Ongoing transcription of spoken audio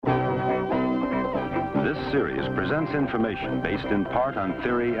This series presents information based in part on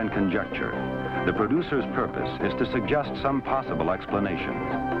theory and conjecture. The producer's purpose is to suggest some possible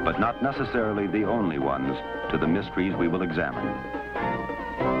explanations, but not necessarily the only ones, to the mysteries we will examine.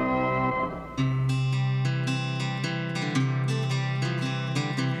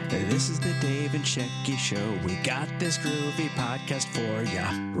 This is the Dave and Shecky Show. We got this groovy podcast for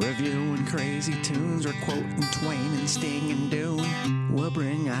ya. Reviewing crazy tunes or quoting Twain and Sting and Dune. We'll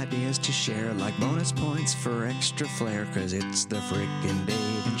bring ideas to share like bonus points for extra flair, 'cause it's the frickin'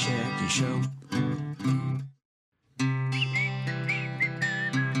 Dave and Shecky Show.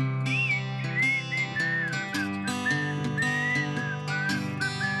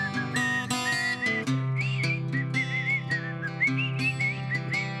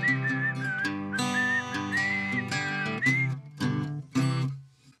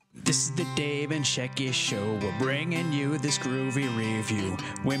 This is the Dave and Shecky Show. We're bringing you this groovy review.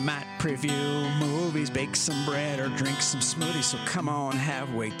 We might preview movies, bake some bread, or drink some smoothies. So come on,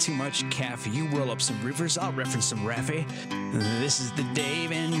 have way too much caffeine. You roll up some rivers, I'll reference some Raffy. This is the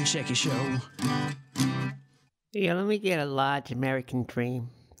Dave and Shecky Show. Yeah, let me get a large American Dream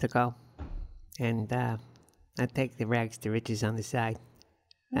to go. And I'll take the rags to riches on the side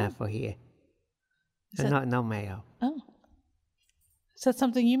for here. No mayo. Oh. Is that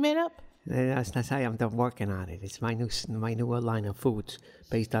something you made up? That's not how I'm done working on it. It's my new line of foods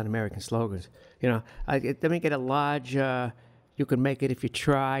based on American slogans. You know, let me get a large. You can make it if you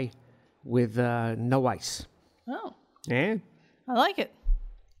try, with no ice. Oh. Yeah. I like it.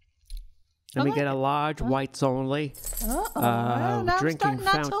 Let me get a large whites only. Now I'm starting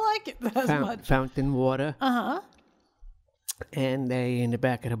not to like it as much. Fountain water. Uh-huh. And in the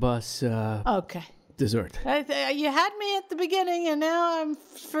back of the bus. Okay. Dessert. You had me at the beginning, and now I'm,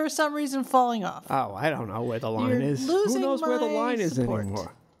 for some reason, falling off. Oh, I don't know where the line is. Losing Who knows where the line is support.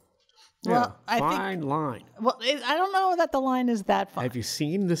 anymore? Well, yeah, fine line. Well, I don't know that the line is that fine. Have you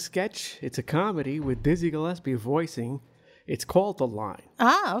seen the sketch? It's a comedy with Dizzy Gillespie voicing. It's called The Line.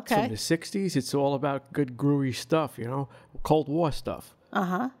 Ah, okay. It's from the 60s. It's all about good, groovy stuff, you know, Cold War stuff.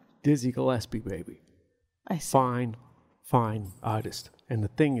 Uh-huh. Dizzy Gillespie, baby. I see. Fine artist. And the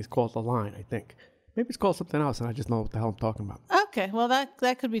thing is called The Line, I think. Maybe it's called something else, and I just know what the hell I'm talking about. Okay, well,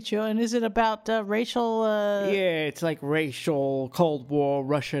 that could be true. And is it about racial... Yeah, it's like racial, Cold War,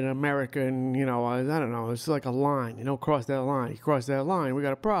 Russian, American, you know, I don't know. It's like a line. You don't cross that line. You cross that line, we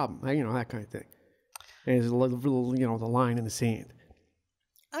got a problem. You know, that kind of thing. And there's a little, you know, the line in the sand.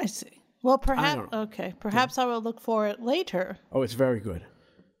 I see. Well, perhaps... Okay, perhaps I will look for it later. Oh, it's very good.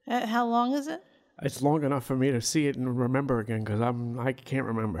 How long is it? It's long enough for me to see it and remember again, because I can't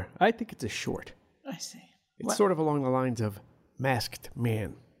remember. I think it's a short. I see. It's sort of along the lines of Masked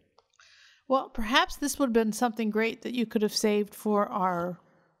Man. Well, perhaps this would have been something great that you could have saved for our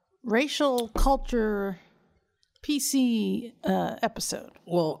racial culture PC episode.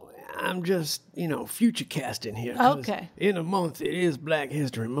 Well, I'm just, you know, future casting here. Okay. In a month, it is Black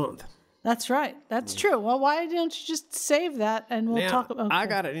History Month. That's right. That's true. Well, why don't you just save that and we'll talk about... Okay. I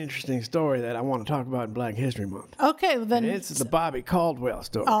got an interesting story that I want to talk about in Black History Month. Okay, well then... And it's the Bobby Caldwell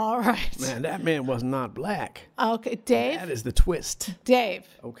story. All right. Man, that man was not black. Okay, Dave. That is the twist. Dave.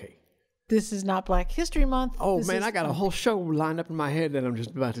 Okay. This is not Black History Month. Oh, man, I got a whole show lined up in my head that I'm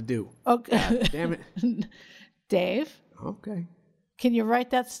just about to do. Okay. God damn it. Dave. Okay. Can you write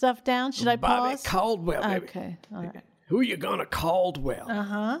that stuff down? Should I Bobby pause? Caldwell, baby. Okay, all right. Who you gonna Caldwell?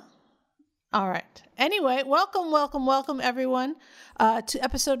 Uh-huh. All right. Anyway, welcome, everyone, to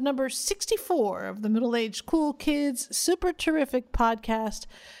episode number 64 of the Middle Aged Cool Kids Super Terrific Podcast,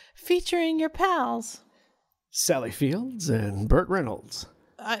 featuring your pals, Sally Fields and Burt Reynolds.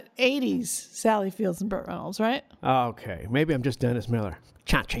 80s Sally Fields and Burt Reynolds, right? Okay, maybe I'm just Dennis Miller.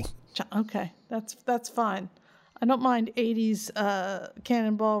 Chachi. Okay, that's fine. I don't mind 80s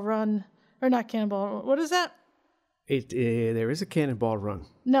Cannonball Run, or not Cannonball. What is that? There is a Cannonball Run.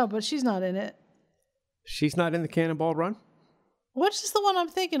 No, but she's not in it. She's not in the Cannonball Run? Which is the one I'm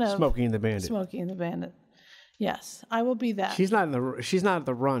thinking of? Smokey and the Bandit. Smokey and the Bandit. Yes, I will be that. She's not at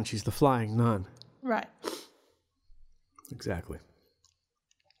the Run. She's the Flying Nun. Right. Exactly.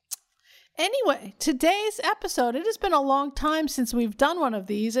 Anyway, today's episode, it has been a long time since we've done one of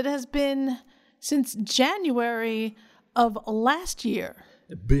these. It has been since January of last year.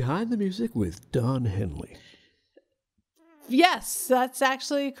 Behind the Music with Don Henley. Yes, that's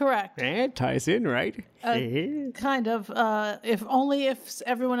actually correct. It ties in, right? Kind of. If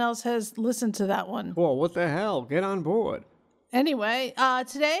everyone else has listened to that one. Well, what the hell? Get on board. Anyway, our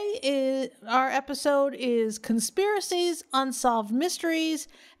episode is Conspiracies, Unsolved Mysteries,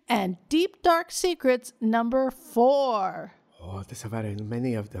 and Deep Dark Secrets number 4. Oh, there's very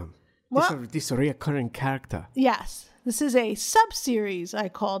many of them. Well, This reoccurring character. yes. This is a sub-series, I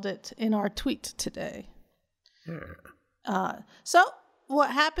called it in our tweet today. So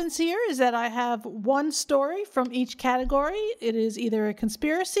what happens here is that I have one story from each category. It is either a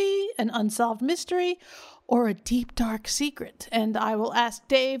conspiracy, an unsolved mystery, or a deep dark secret. And I will ask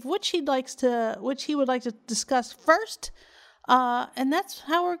Dave which he would like to discuss first. And that's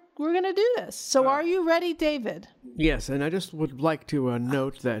how we're going to do this. So are you ready, David? Yes, and I just would like to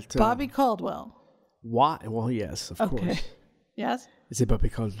note that... Bobby Caldwell. Why? Well, yes, of course. Yes? Is it Bobby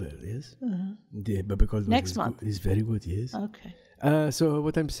Caldwell? Yes. The Bobby Caldwell Next month. Is very good. Yes. Okay. So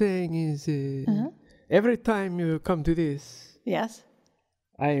what I'm saying is, every time you come to this, Yes.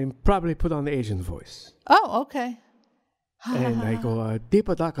 I probably put on the Asian voice, Oh, okay. and I go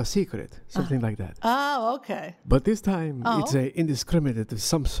deeper, darker secret, something like that. Oh, okay. But this time it's a indiscriminate,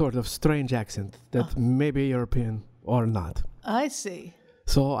 some sort of strange accent that may be European or not. I see.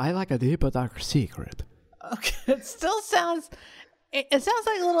 So I like a deeper, darker secret. Okay. It still sounds... It sounds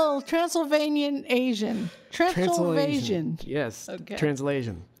like a little Transylvanian Asian. Transylvanian. Yes. Okay.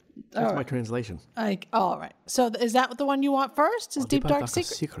 Translation. That's my translation. All right. So is that the one you want first? Is Deep Dark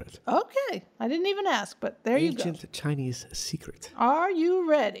Secret? Okay. I didn't even ask, but there you go. Ancient Chinese secret. Are you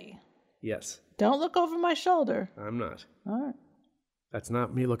ready? Yes. Don't look over my shoulder. I'm not. All right. That's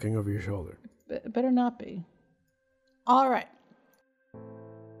not me looking over your shoulder. Better not be. All right.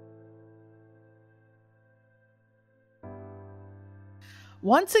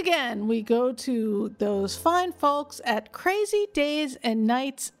 Once again, we go to those fine folks at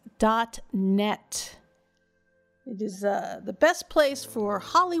crazydaysandnights.net. It is the best place for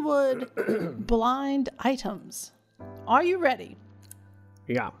Hollywood blind items. Are you ready?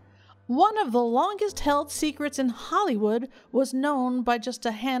 Yeah. One of the longest held secrets in Hollywood was known by just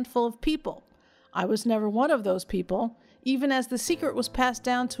a handful of people. I was never one of those people. Even as the secret was passed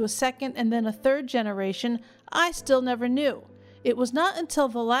down to a second and then a third generation, I still never knew. It was not until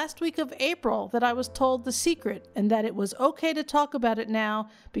the last week of April that I was told the secret and that it was okay to talk about it now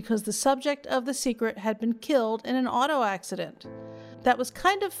because the subject of the secret had been killed in an auto accident. That was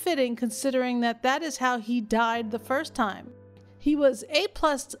kind of fitting considering that is how he died the first time. He was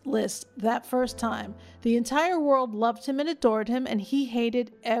A-plus list that first time. The entire world loved him and adored him, and he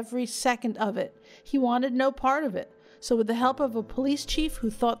hated every second of it. He wanted no part of it. So with the help of a police chief who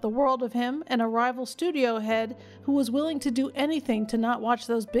thought the world of him and a rival studio head who was willing to do anything to not watch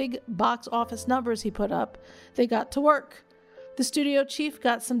those big box office numbers he put up, they got to work. The studio chief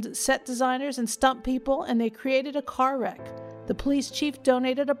got some set designers and stunt people, and they created a car wreck. The police chief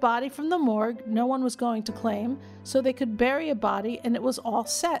donated a body from the morgue no one was going to claim, so they could bury a body, and it was all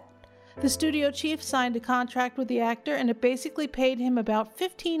set. The studio chief signed a contract with the actor, and it basically paid him about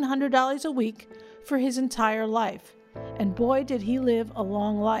 $1,500 a week for his entire life. And boy, did he live a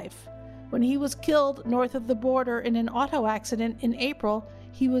long life. When he was killed north of the border in an auto accident in April,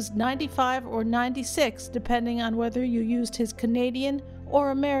 he was 95 or 96, depending on whether you used his Canadian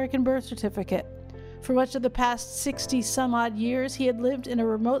or American birth certificate. For much of the past 60-some-odd years, he had lived in a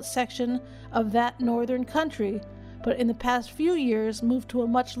remote section of that northern country, but in the past few years moved to a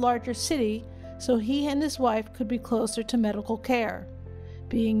much larger city so he and his wife could be closer to medical care.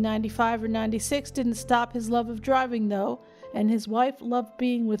 Being 95 or 96 didn't stop his love of driving, though, and his wife loved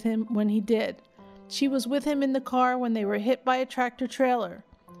being with him when he did. She was with him in the car when they were hit by a tractor trailer.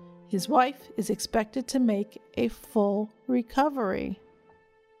 His wife is expected to make a full recovery.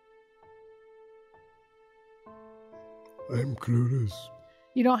 I'm clueless.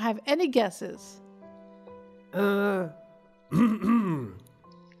 You don't have any guesses.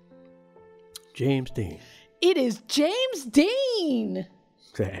 James Dean. It is James Dean!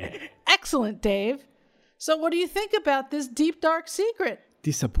 Excellent, Dave. So what do you think about this deep, dark secret?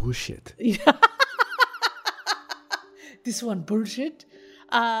 This a bullshit. This one bullshit?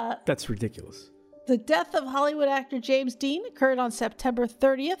 That's ridiculous. The death of Hollywood actor James Dean occurred on September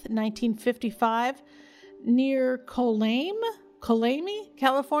 30th, 1955, near Colame,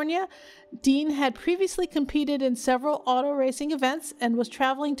 California. Dean had previously competed in several auto racing events and was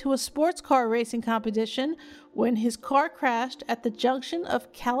traveling to a sports car racing competition when his car crashed at the junction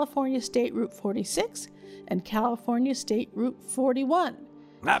of California State Route 46 and California State Route 41.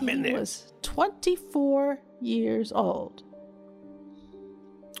 I've been there. He was 24 years old.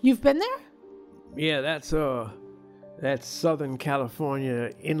 You've been there? Yeah, that's Southern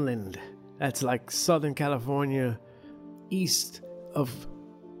California inland. That's like Southern California east of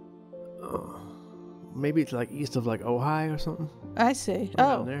maybe it's like east of like Ojai or something. I see.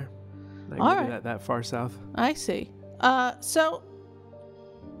 Around there. Like all maybe right. that far south. I see. So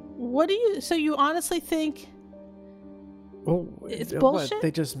you honestly think? Well, It's What, bullshit.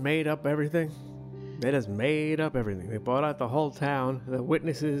 they just made up everything? They just made up everything. They bought out the whole town, the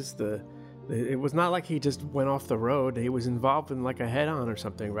witnesses, it was not like he just went off the road. He was involved in like a head-on or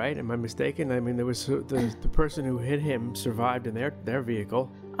something, right? Am I mistaken? I mean, there was the person who hit him survived in their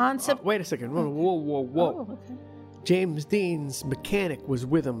vehicle. Wait a second. Whoa. Oh, okay. James Dean's mechanic was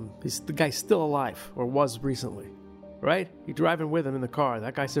with him. The guy's still alive, or was recently, right? He driving with him in the car.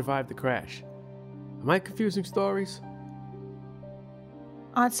 That guy survived the crash. Am I confusing stories?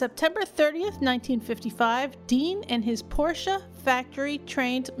 On September 30th, 1955, Dean and his Porsche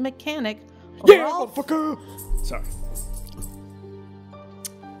factory-trained mechanic Sorry.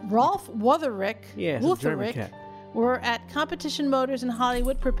 Rolf Wutherick, Some German cat. were at Competition Motors in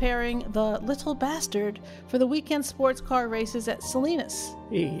Hollywood preparing the Little Bastard for the weekend sports car races at Salinas.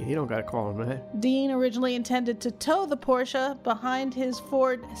 You don't gotta call him that. Dean originally intended to tow the Porsche behind his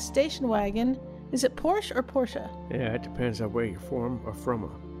Ford station wagon. Is it Porsche or Porsche? Yeah, it depends on where you're from.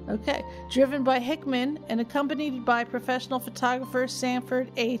 Okay. Driven by Hickman and accompanied by professional photographer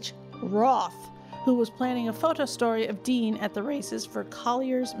Sanford H. Roth, who was planning a photo story of Dean at the races for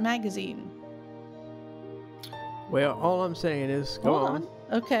Collier's magazine. Well, all I'm saying is, go Hold on.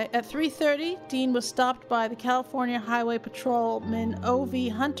 Okay, at 3:30, Dean was stopped by the California Highway Patrolman O.V.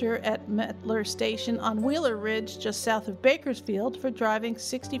 Hunter at Mettler Station on Wheeler Ridge, just south of Bakersfield, for driving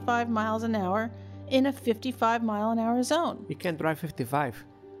 65 miles an hour in a 55-mile-an-hour zone. You can't drive 55.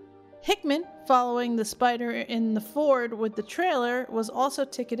 Hickman, following the Spider in the Ford with the trailer, was also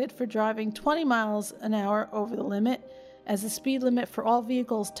ticketed for driving 20 miles an hour over the limit, as the speed limit for all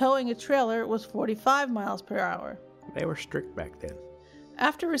vehicles towing a trailer was 45 miles per hour. They were strict back then.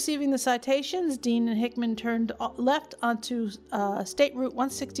 After receiving the citations, Dean and Hickman turned left onto State Route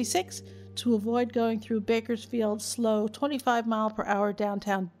 166 to avoid going through Bakersfield's slow 25-mile-per-hour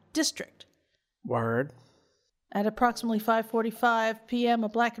downtown district. Word. At approximately 5:45 p.m., a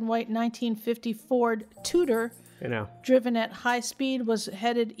black and white 1950 Ford Tudor, driven at high speed, was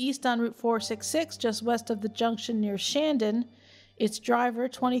headed east on Route 466, just west of the junction near Shandon. Its driver,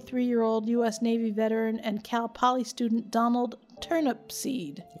 23-year-old U.S. Navy veteran and Cal Poly student Donald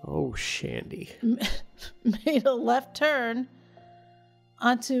Turnipseed, Oh, Shandy. made a left turn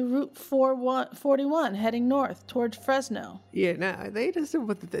onto Route 41, heading north towards Fresno. Yeah, now they just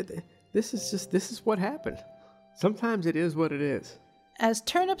this is what happened. Sometimes it is what it is. As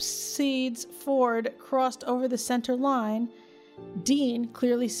Turnipseed's Ford crossed over the center line, Dean,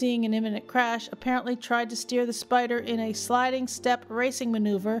 clearly seeing an imminent crash, apparently tried to steer the Spider in a sliding step racing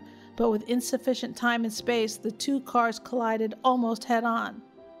maneuver, but with insufficient time and space, the two cars collided almost head-on.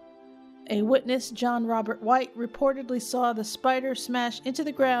 A witness, John Robert White, reportedly saw the Spider smash into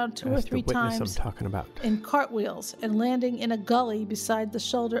the ground two or three times I'm talking about. in cartwheels and landing in a gully beside the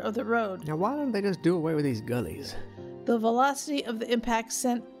shoulder of the road. Now, why don't they just do away with these gullies? The velocity of the impact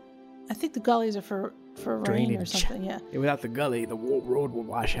sent... I think the gullies are for rain Drainage. or something, yeah. Without the gully, the road will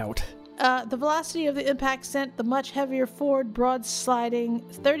wash out. The velocity of the impact sent the much heavier Ford broad sliding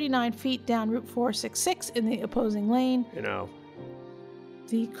 39 feet down Route 466 in the opposing lane.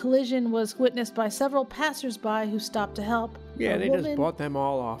 The collision was witnessed by several passers-by who stopped to help. Yeah, they woman just bought them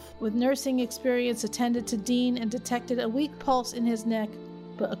all off. with nursing experience attended to Dean and detected a weak pulse in his neck,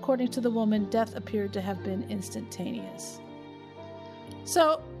 but according to the woman, death appeared to have been instantaneous.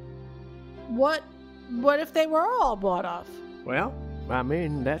 So, what if they were all bought off? Well, I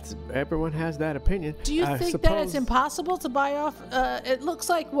mean, everyone has that opinion. Do you think that it's impossible to buy off? It looks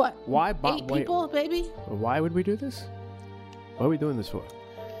like what? Why? 8 people, maybe? Why would we do this? What are we doing this for?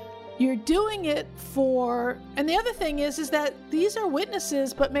 You're doing it for... And the other thing is that these are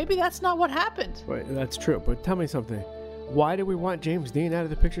witnesses, but maybe that's not what happened. Wait, that's true, but tell me something. Why do we want James Dean out of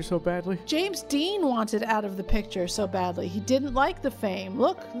the picture so badly? James Dean wanted out of the picture so badly. He didn't like the fame.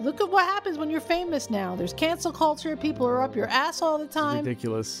 Look at what happens when you're famous now. There's cancel culture. People are up your ass all the time.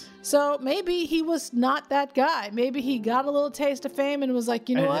 Ridiculous. So maybe he was not that guy. Maybe he got a little taste of fame and was like,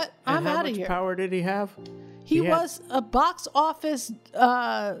 you know what? I'm out of here. How much power did he have? He was a box office...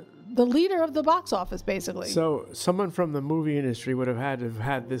 the leader of the box office, basically. So someone from the movie industry would have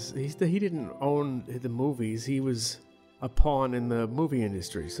had this. He didn't own the movies. He was a pawn in the movie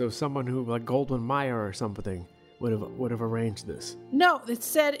industry. So someone who, like Goldwyn Mayer or something, would have arranged this. No, it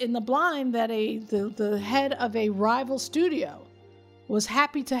said in The Blind that the head of a rival studio was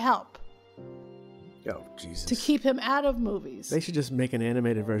happy to help. Oh, Jesus. To keep him out of movies. They should just make an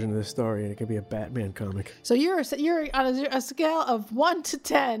animated version of this story and it could be a Batman comic. So you're on a scale of 1 to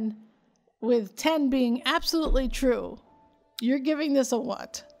 10, with 10 being absolutely true. You're giving this a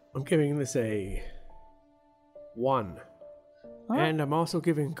what? I'm giving this a 1. And I'm also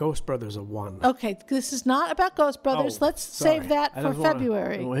giving Ghost Brothers a 1. Okay, this is not about Ghost Brothers. Oh, Let's sorry. save that I for just wanna-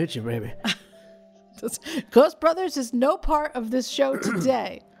 February. I will hit you, baby. Ghost Brothers is no part of this show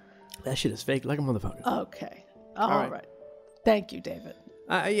today. That shit is fake like a motherfucker. Okay. All right. Thank you, David.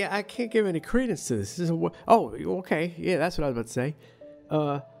 Yeah, I can't give any credence to this. This is okay. Yeah, that's what I was about to say.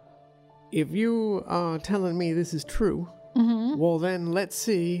 If you are telling me this is true, well then let's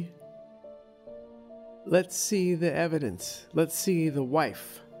see the evidence. Let's see the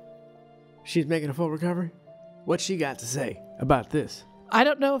wife. She's making a full recovery. What's she got to say about this? I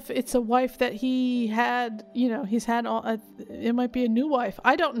don't know if it's a wife that he had, he's had it might be a new wife.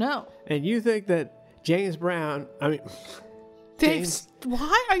 I don't know. And you think that James Brown, Dave,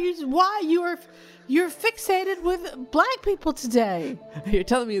 you're fixated with black people today. You're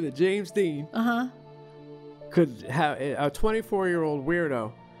telling me that James Dean could have a 24-year-old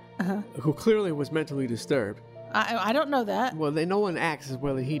weirdo who clearly was mentally disturbed. I don't know that. Well, no one acts as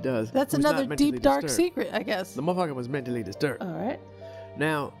well as he does. That's who's another not mentally deep, dark disturbed. secret, I guess. The motherfucker was mentally disturbed. All right.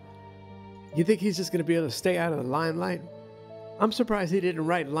 Now, you think he's just going to be able to stay out of the limelight? I'm surprised he didn't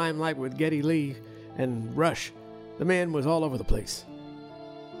write Limelight with Geddy Lee and Rush. The man was all over the place.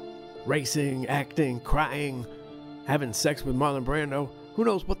 Racing, acting, crying, having sex with Marlon Brando. Who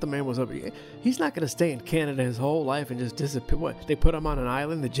knows what the man was up to? He's not going to stay in Canada his whole life and just disappear. What? They put him on an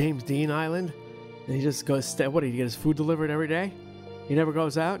island, the James Dean Island? And he just goes, what, he get his food delivered every day? He never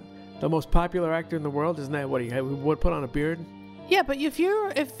goes out? The most popular actor in the world, isn't that what he would put on a beard? Yeah, but if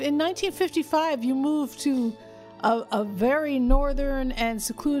in 1955 you moved to a very northern and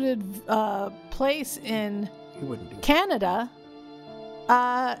secluded place in Canada,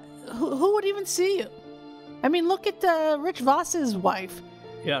 who would even see you? I mean, look at Rich Voss's wife.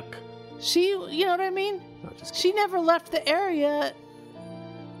 Yuck. She, you know what I mean? She never left the area.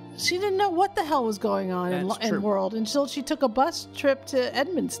 She didn't know what the hell was going on in the world until she took a bus trip to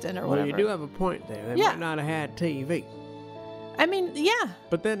Edmundston or whatever. Well, you do have a point there. They might not have had TV. I mean, yeah.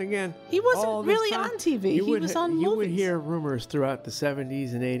 But then again, he wasn't really on TV. He was on movies. You would hear rumors throughout the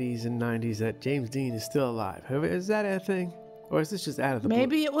 70s and 80s and 90s that James Dean is still alive. Is that a thing? Or is this just out of the blue?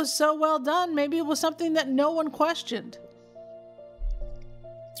 Maybe it was so well done. Maybe it was something that no one questioned.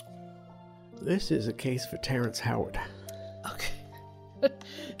 This is a case for Terrence Howard. Okay.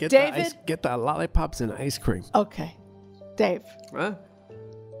 David? Get the lollipops and ice cream. Okay. Dave. Huh?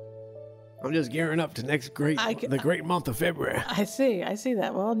 I'm just gearing up to the great month of February. I see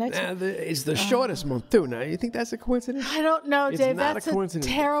that. Well, it's the shortest month too. Now, you think that's a coincidence? I don't know, Dave. That's a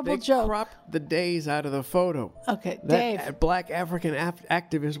terrible joke. They cropped the days out of the photo. Okay, Dave. That black African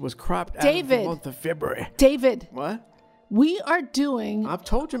activist was cropped out of the month of February. David. What? We are doing... I've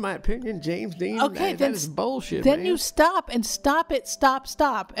told you my opinion, James Dean. Okay, that is bullshit, Then man. you stop,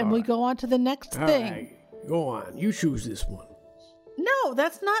 and we go on to the next thing. All right, go on. You choose this one. No,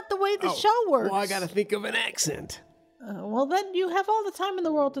 that's not the way the show works. Well, I got to think of an accent. Well, then you have all the time in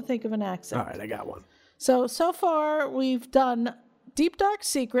the world to think of an accent. All right, I got one. So far, we've done Deep Dark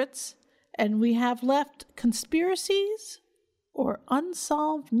Secrets, and we have left Conspiracies or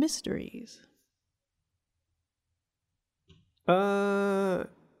Unsolved Mysteries. Well,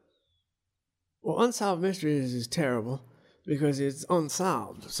 Unsolved Mysteries is terrible because it's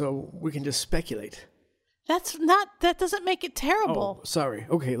unsolved, so we can just speculate. That doesn't make it terrible. Oh, sorry.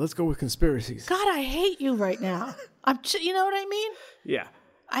 Okay, let's go with Conspiracies. God, I hate you right now. You know what I mean? Yeah.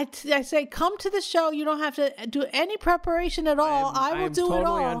 I say, come to the show. You don't have to do any preparation at all. I will do it all. I'm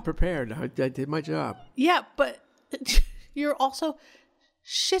totally unprepared. I did my job. Yeah, but you're also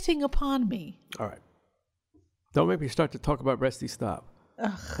shitting upon me. All right. Don't make me start to talk about Resty Stop. Ugh.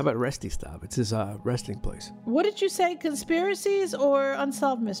 How about Resty Stop? It's his wrestling place. What did you say, Conspiracies or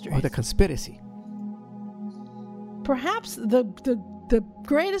Unsolved Mysteries? Oh, the conspiracy. Perhaps the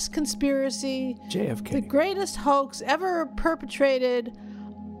greatest conspiracy, JFK, the greatest hoax ever perpetrated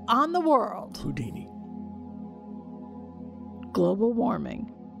on the world. Houdini. Global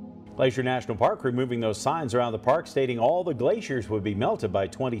warming. Glacier National Park removing those signs around the park stating all the glaciers would be melted by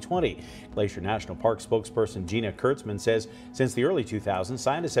 2020. Glacier National Park spokesperson Gina Kurtzman says since the early 2000s,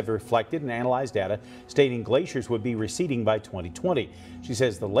 scientists have reflected and analyzed data stating glaciers would be receding by 2020. She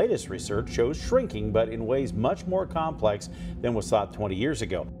says the latest research shows shrinking, but in ways much more complex than was thought 20 years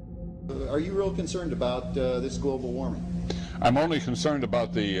ago. Are you real concerned about this global warming? I'm only concerned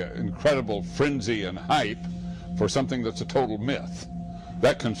about the incredible frenzy and hype for something that's a total myth.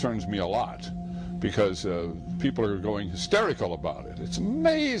 That concerns me a lot because people are going hysterical about it. It's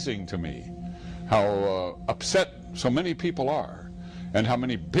amazing to me how upset so many people are and how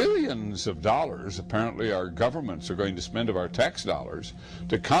many billions of dollars apparently our governments are going to spend of our tax dollars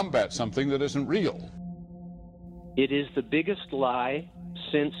to combat something that isn't real. It is the biggest lie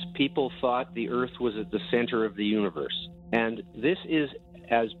since people thought the Earth was at the center of the universe. And this is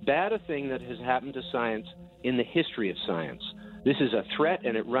as bad a thing that has happened to science in the history of science. This is a threat,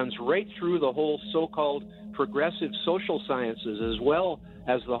 and it runs right through the whole so-called progressive social sciences as well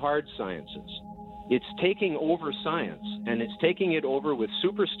as the hard sciences. It's taking over science, and it's taking it over with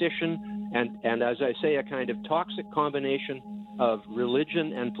superstition and as I say, a kind of toxic combination of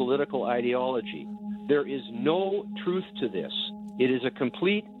religion and political ideology. There is no truth to this. It is a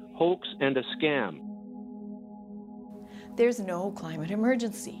complete hoax and a scam. There's no climate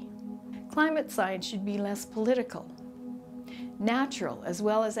emergency. Climate science should be less political. Natural as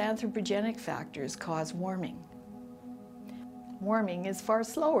well as anthropogenic factors cause warming. Warming is far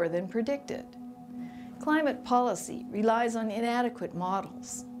slower than predicted. Climate policy relies on inadequate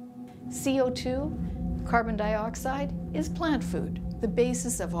models. CO2, carbon dioxide, is plant food, the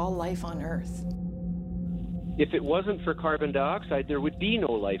basis of all life on Earth. If it wasn't for carbon dioxide, there would be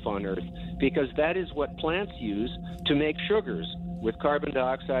no life on Earth, because that is what plants use to make sugars with carbon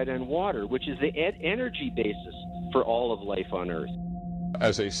dioxide and water, which is the energy basis for all of life on Earth.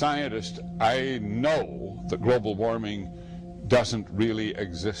 As a scientist, I know that global warming doesn't really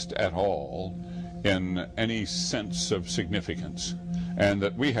exist at all in any sense of significance, and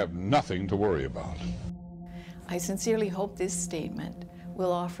that we have nothing to worry about. I sincerely hope this statement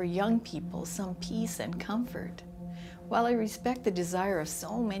will offer young people some peace and comfort. While I respect the desire of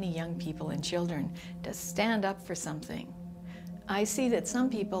so many young people and children to stand up for something, I see that some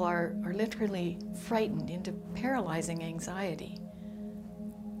people are literally frightened into paralyzing anxiety.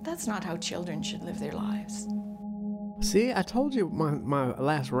 That's not how children should live their lives. See, I told you my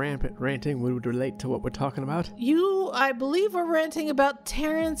last ranting would relate to what we're talking about. You, I believe, were ranting about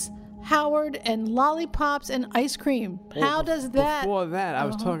Terrence Howard and lollipops and ice cream. How does that... Before that, I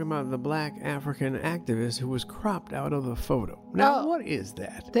was talking about the black African activist who was cropped out of the photo. Now, what is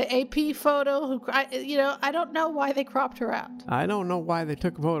that? The AP photo, I don't know why they cropped her out. I don't know why they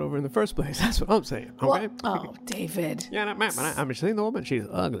took a photo of her in the first place. That's what I'm saying, okay? Well, David. Yeah, I'm seeing the woman. She's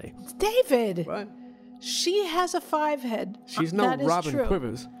ugly. David. What? She has a 5 head. She's no Robin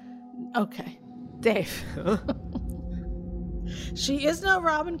Quivers. Okay. Dave. She is no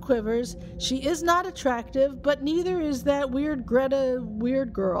Robin Quivers. She is not attractive, but neither is that weird Greta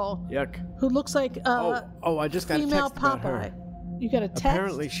weird girl. Yuck. Who looks like I just got a female text about her. You got a text?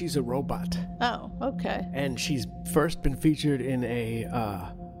 Apparently she's a robot. Oh, okay. And she's first been featured in a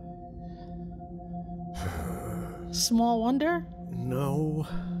Small Wonder? No.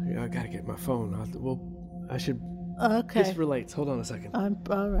 Yeah, I gotta get my phone. I should. Okay. This relates. Hold on a second.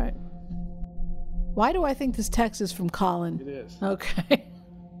 All right. Why do I think this text is from Colin? It is. Okay.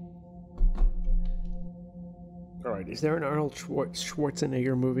 All right. Is there an Arnold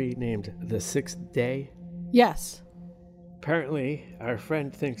Schwarzenegger movie named The Sixth Day? Yes. Apparently, our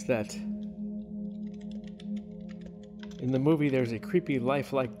friend thinks that in the movie there's a creepy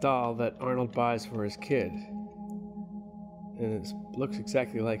lifelike doll that Arnold buys for his kid. And it looks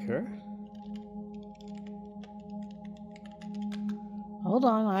exactly like her. Hold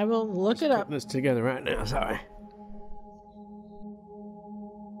on, I will look it up. Putting this together right now, sorry.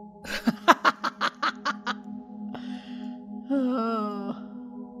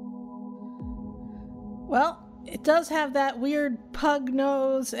 Well, it does have that weird pug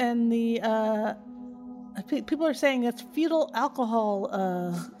nose and the people are saying it's fetal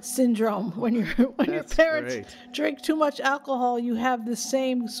alcohol syndrome. When your parents drink too much alcohol, you have the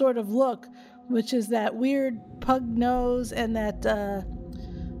same sort of look, which is that weird pug nose and that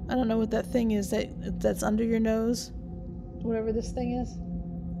I don't know what that thing is that's under your nose, whatever this thing is.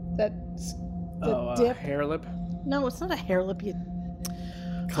 That's the dip. Hair lip? No, it's not a hair lip.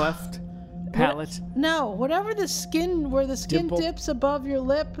 Cleft palate. No, whatever the skin where the skin Dimple? dips above your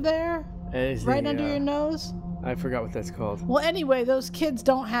lip there. Right under your nose? I forgot what that's called. Well, anyway, those kids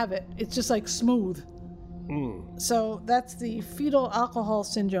don't have it. It's just like smooth. So that's the fetal alcohol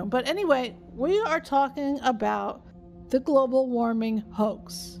syndrome. But anyway, we are talking about the global warming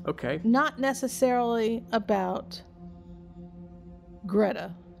hoax. Okay. Not necessarily about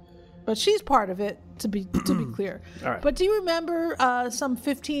Greta. But she's part of it, to be clear. All right. But do you remember some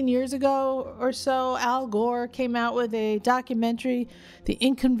 15 years ago or so, Al Gore came out with a documentary, The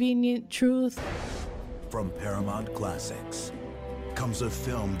Inconvenient Truth? From Paramount Classics comes a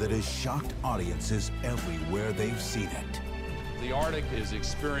film that has shocked audiences everywhere they've seen it. The Arctic is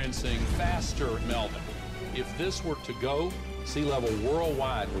experiencing faster melting. If this were to go, sea level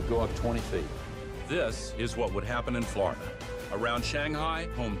worldwide would go up 20 feet. This is what would happen in Florida. Around Shanghai,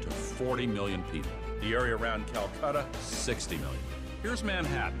 home to 40 million people. The area around Calcutta, 60 million. Here's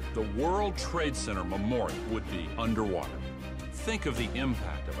Manhattan. The World Trade Center Memorial would be underwater. Think of the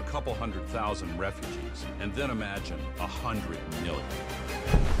impact of a couple 100,000 refugees, and then imagine 100 million.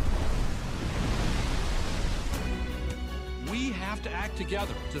 We have to act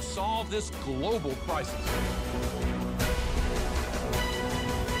together to solve this global crisis.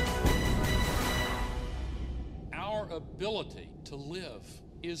 Our ability to live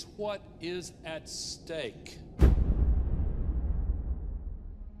is what is at stake.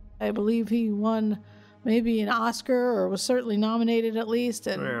 I believe he won maybe an Oscar, or was certainly nominated at least,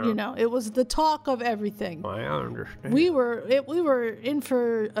 and it was the talk of everything. I understand. We were in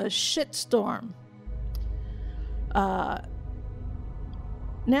for a shitstorm. Now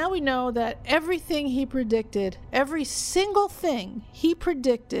we know that everything he predicted, every single thing he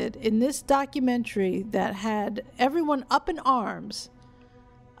predicted in this documentary that had everyone up in arms,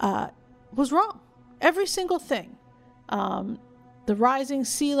 was wrong. Every single thing. The rising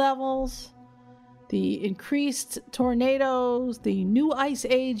sea levels, the increased tornadoes, the new ice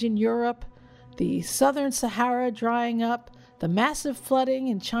age in Europe, the southern Sahara drying up, the massive flooding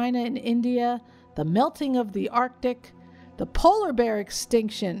in China and India, the melting of the Arctic, the polar bear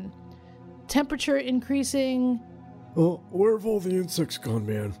extinction, temperature increasing. Oh, where have all the insects gone,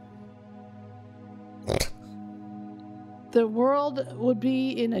 man? The world would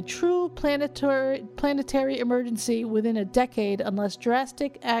be in a true planetary emergency within a decade unless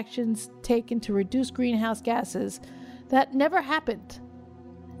drastic actions taken to reduce greenhouse gases. That never happened.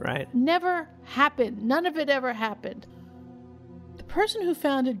 Right. Never happened. None of it ever happened. The person who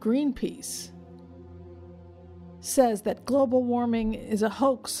founded Greenpeace says that global warming is a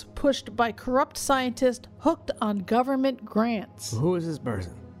hoax pushed by corrupt scientists hooked on government grants. Who is this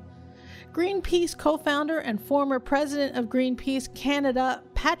person? Greenpeace co-founder and former president of Greenpeace Canada,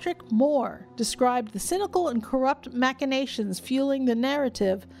 Patrick Moore, described the cynical and corrupt machinations fueling the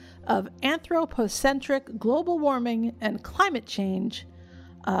narrative of anthropocentric global warming and climate change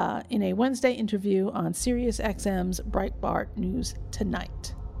in a Wednesday interview on SiriusXM's Breitbart News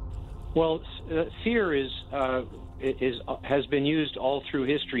Tonight. Well, fear has been used all through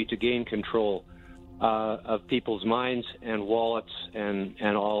history to gain control of people's minds and wallets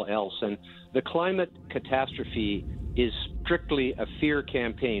and all else. And the climate catastrophe is strictly a fear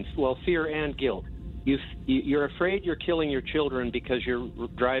campaign. Well, fear and guilt. You're afraid you're killing your children because you're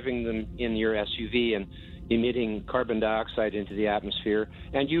driving them in your SUV and emitting carbon dioxide into the atmosphere,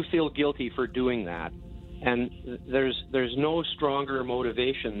 and you feel guilty for doing that. And there's no stronger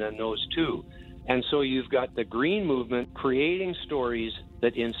motivation than those two. And so you've got the green movement creating stories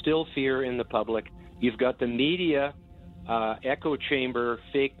that instill fear in the public. You've got the media, echo chamber,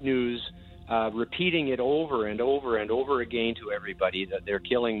 fake news, repeating it over and over and over again to everybody that they're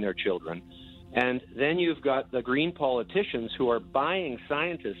killing their children. And then you've got the green politicians who are buying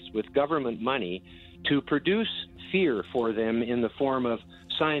scientists with government money to produce fear for them in the form of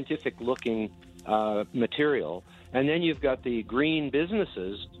scientific-looking material. And then you've got the green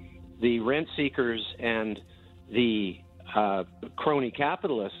businesses, the rent seekers and the crony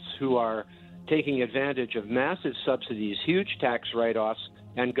capitalists who are taking advantage of massive subsidies, huge tax write-offs,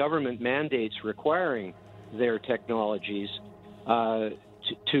 and government mandates requiring their technologies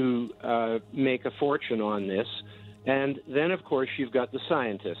to make a fortune on this. And then, of course, you've got the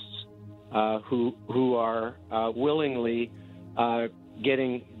scientists who are willingly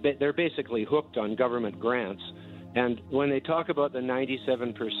they're basically hooked on government grants. And when they talk about the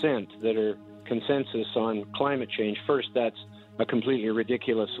 97% that are consensus on climate change, first, that's a completely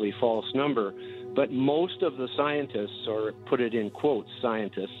ridiculously false number. But most of the scientists, or put it in quotes,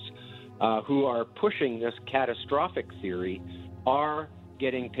 scientists, who are pushing this catastrophic theory are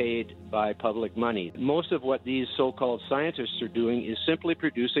getting paid by public money. Most of what these so-called scientists are doing is simply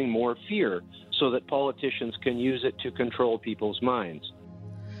producing more fear so that politicians can use it to control people's minds.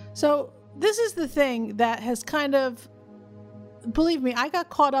 So this is the thing that has kind of, believe me, I got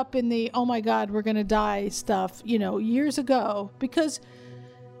caught up in the, oh my God, we're going to die stuff, years ago, because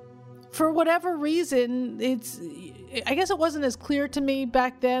for whatever reason, I guess it wasn't as clear to me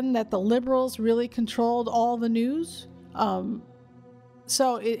back then that the liberals really controlled all the news.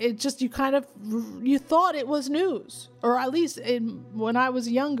 So it just, you thought it was news, or at least when I was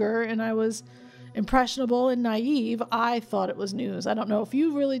younger and I was impressionable and naive, I thought it was news. I don't know if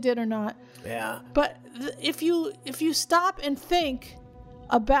you really did or not. Yeah. But if you stop and think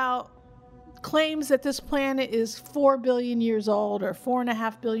about claims that this planet is 4 billion years old or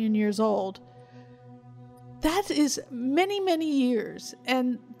 4.5 billion years old, that is many, many years.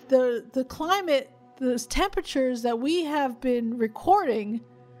 And the climate, the temperatures that we have been recording,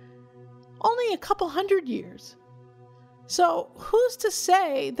 only a couple hundred years. So who's to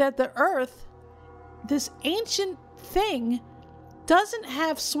say that the Earth, this ancient thing, doesn't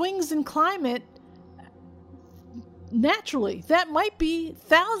have swings in climate naturally? That might be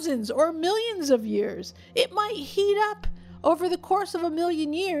thousands or millions of years. It might heat up over the course of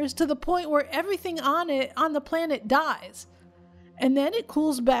 1,000,000 years to the point where everything on the planet dies. And then it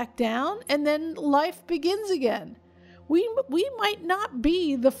cools back down, and then life begins again. We might not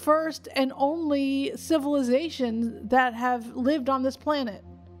be the first and only civilizations that have lived on this planet.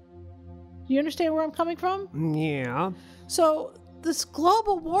 Do you understand where I'm coming from? Yeah. So this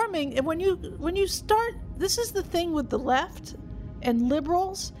global warming, and when you start, this is the thing with the left and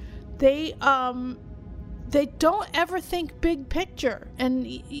liberals, they don't ever think big picture, and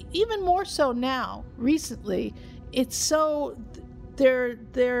even more so now, recently, it's so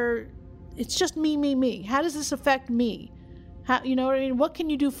it's just me. How does this affect me? How, you know what I mean? What can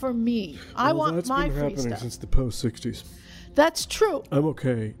you do for me? I want my free stuff. That's been happening since the post-60s. That's true. I'm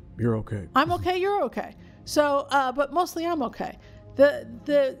okay. You're okay. I'm okay. You're okay. So, but mostly I'm okay.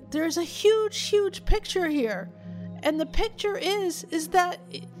 There's a huge picture here, and the picture is that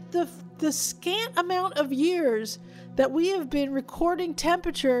the scant amount of years that we have been recording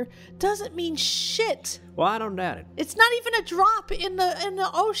temperature doesn't mean shit. Well, I don't doubt it. It's not even a drop in the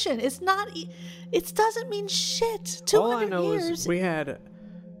ocean. It's not. It doesn't mean shit. 200 All I know years. is we had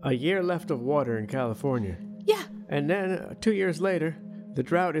a year left of water in California. Yeah. And then 2 years later, the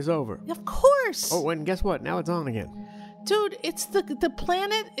drought is over. Of course. Oh, and guess what? Now it's on again. Dude, it's the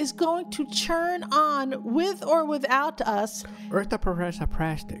planet is going to churn on with or without us. Earth plus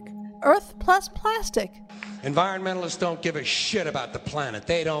plastic. Earth plus plastic. Environmentalists don't give a shit about the planet.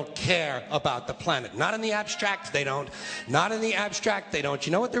 They don't care about the planet. Not in the abstract, they don't. Not in the abstract, they don't.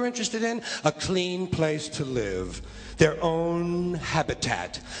 You know what they're interested in? A clean place to live. Their own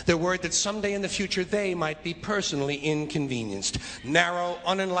habitat. They're worried that someday in the future they might be personally inconvenienced. Narrow,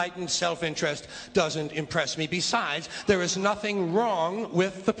 unenlightened self-interest doesn't impress me. Besides, there is nothing wrong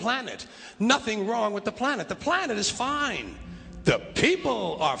with the planet. Nothing wrong with the planet. The planet is fine. The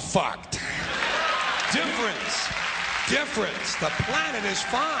people are fucked. Difference. The planet is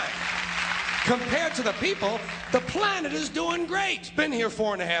fine. Compared to the people, the planet is doing great. It's been here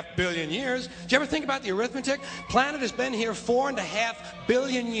 4.5 billion years. Did you ever think about the arithmetic? Planet has been here 4.5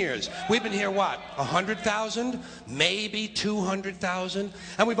 billion years. We've been here, what, 100,000? Maybe 200,000?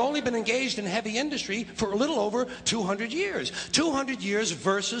 And we've only been engaged in heavy industry for a little over 200 years. 200 years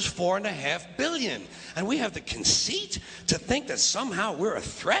versus 4.5 billion. And we have the conceit to think that somehow we're a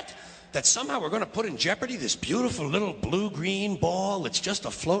threat? That somehow we're going to put in jeopardy this beautiful little blue-green ball that's just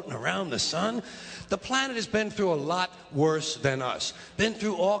a-floating around the sun? The planet has been through a lot worse than us. Been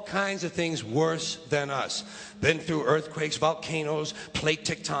through all kinds of things worse than us. Been through earthquakes, volcanoes, plate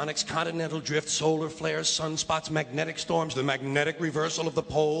tectonics, continental drift, solar flares, sunspots, magnetic storms, the magnetic reversal of the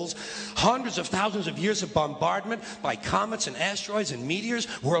poles, hundreds of thousands of years of bombardment by comets and asteroids and meteors,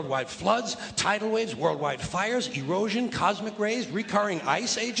 worldwide floods, tidal waves, worldwide fires, erosion, cosmic rays, recurring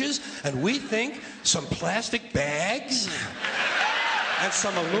ice ages, and we think some plastic bags and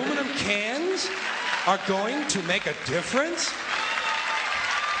some aluminum cans are going to make a difference?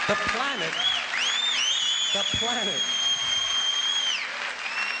 The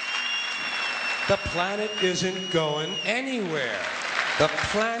planet isn't going anywhere. The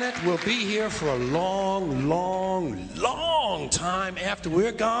planet will be here for a long time after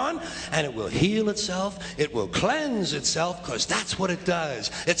we're gone, and it will heal itself, it will cleanse itself, because that's what it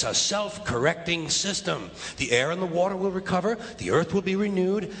does. It's a self-correcting system. The air and the water will recover, the earth will be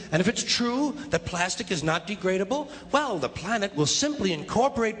renewed, and if it's true that plastic is not degradable, well, the planet will simply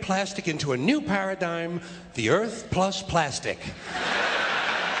incorporate plastic into a new paradigm, the earth plus plastic.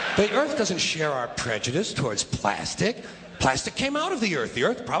 The earth doesn't share our prejudice towards plastic. Plastic came out of the earth. The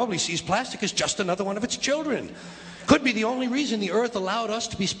earth probably sees plastic as just another one of its children. Could be the only reason the earth allowed us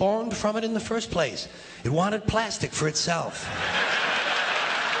to be spawned from it in the first place. It wanted plastic for itself.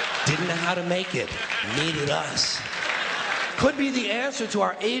 Didn't know how to make it. Needed us. Could be the answer to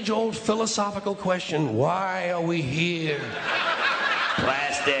our age-old philosophical question, why are we here?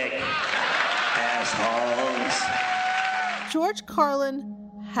 Plastic. Assholes. George Carlin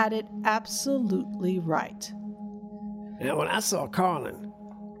had it absolutely right. Now, when I saw Carlin,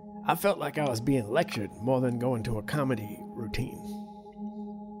 I felt like I was being lectured more than going to a comedy routine.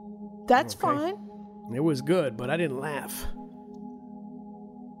 That's fine. It was good, but I didn't laugh.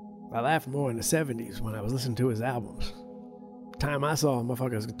 I laughed more in the 70s when I was listening to his albums. The time I saw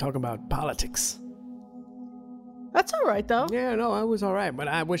motherfuckers talking about politics. That's all right, though. Yeah, no, I was all right, but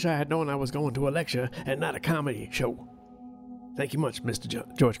I wish I had known I was going to a lecture and not a comedy show. Thank you much, Mr.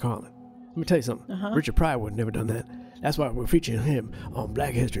 George Carlin. Let me tell you something. Richard Pryor would have never done that. That's why we're featuring him on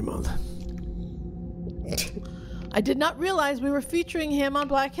Black History Month. I did not realize we were featuring him on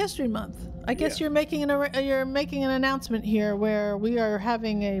Black History Month. I guess you're making an announcement here where we are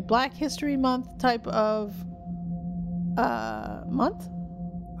having a Black History Month type of month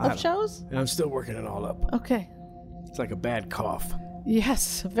of shows. And I'm still working it all up. Okay. It's like a bad cough.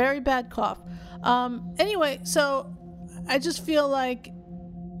 Yes, a very bad cough. Anyway, so I just feel like...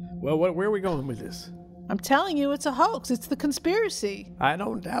 Well, where are we going with this? I'm telling you, it's a hoax. It's the conspiracy. I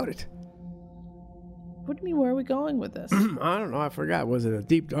don't doubt it. What do you mean, where are we going with this? I don't know. I forgot. Was it a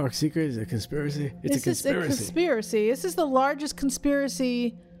deep, dark secret? Is it a conspiracy? It's a conspiracy. This is a conspiracy. This is the largest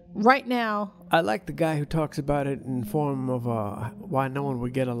conspiracy right now. I like the guy who talks about it in form of why no one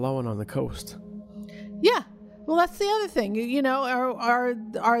would get a loan on the coast. Yeah. Well, that's the other thing. You know, are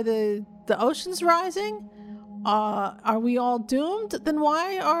the oceans rising? Are we all doomed? Then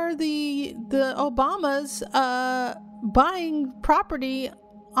why are the Obamas buying property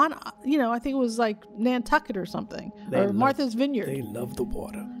on, you know, I think it was like Nantucket or something, Martha's Vineyard. They love the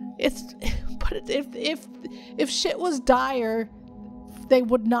water. But if shit was dire, they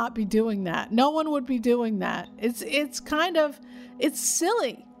would not be doing that. No one would be doing that. It's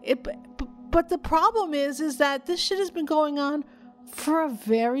silly. But the problem is that this shit has been going on for a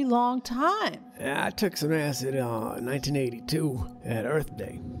very long time. Yeah, I took some acid in 1982 at Earth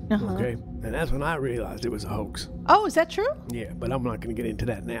Day. Okay, and that's when I realized it was a hoax. Oh, is that true? Yeah, but I'm not going to get into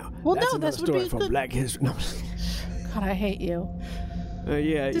that now. Well, that's no, another that's story from Black History. No. God, I hate you.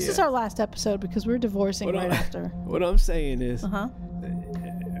 This is our last episode because we're divorcing after. What I'm saying is,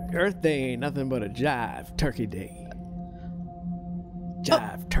 Earth Day ain't nothing but a jive turkey day.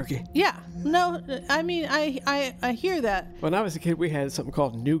 Jive turkey. Yeah. No, I mean, I hear that. When I was a kid, we had something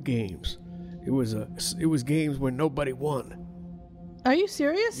called New Games. It was games where nobody won. Are you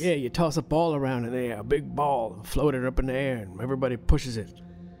serious? Yeah, you toss a ball around in the air, a big ball, and float it up in the air, and everybody pushes it.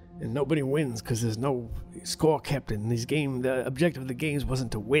 And nobody wins because there's no score kept in these games. The objective of the games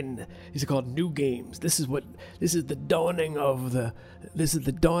wasn't to win. These are called new games. This is the dawning of the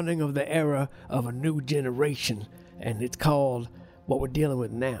era of a new generation, and it's called what we're dealing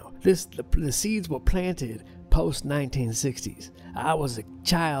with now. The seeds were planted post 1960s. I was a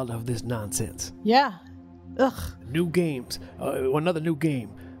child of this nonsense. Yeah. Ugh. New games. Another new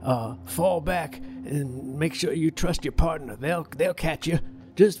game. Fall back and make sure you trust your partner. They'll catch you.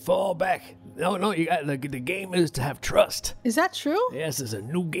 Just fall back. No, you got the game is to have trust. Is that true? Yes, it's a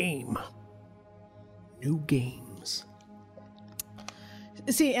new game. New games.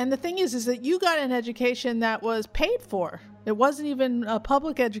 See, and the thing is that you got an education that was paid for. It wasn't even a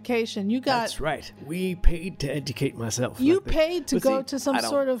public education. That's right. We paid to educate myself. You paid to go to some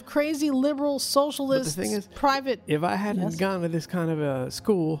sort of crazy liberal socialist private. If I hadn't gone to this kind of a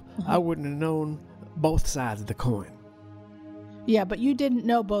school, I wouldn't have known both sides of the coin. Yeah, but you didn't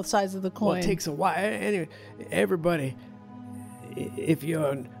know both sides of the coin. Well, it takes a while. Anyway, everybody, if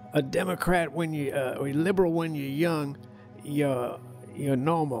you're a Democrat or liberal when you're young, you're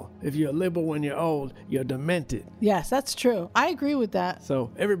normal. If you're liberal when you're old, you're demented. Yes, that's true. I agree with that.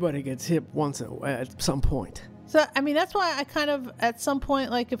 So everybody gets hip at some point. So, I mean, that's why I kind of, at some point,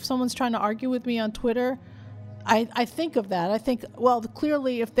 like if someone's trying to argue with me on Twitter, I think of that. I think, well,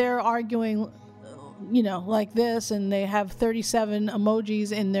 clearly if they're arguing, you know, like this, and they have 37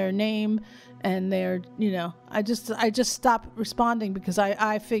 emojis in their name, and they're, you know, I just stop responding because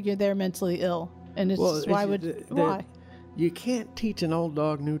I figure they're mentally ill. And it's just, why? You can't teach an old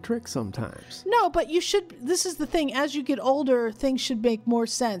dog new tricks sometimes. No, but you should. This is the thing. As you get older, things should make more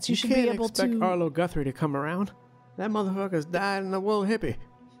sense. You should be able to. You can't expect Arlo Guthrie to come around. That motherfucker's died in a wool hippie.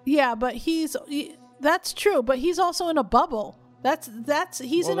 Yeah, but that's true. But he's also in a bubble.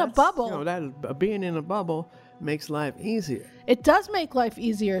 He's in a bubble. You know, being in a bubble makes life easier. It does make life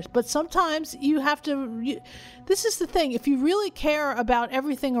easier, but sometimes you have to. This is the thing. If you really care about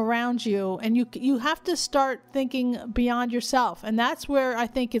everything around you, and you have to start thinking beyond yourself, and that's where I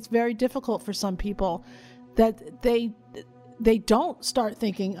think it's very difficult for some people, that they don't start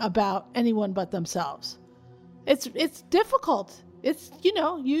thinking about anyone but themselves. It's difficult. It's, you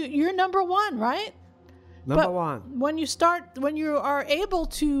know, you're number one, right? Number one. When you are able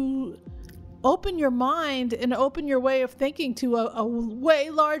to open your mind and open your way of thinking to a way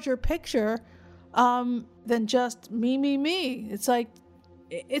larger picture than just me. It's like,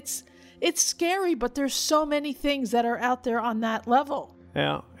 it's scary, but there's so many things that are out there on that level.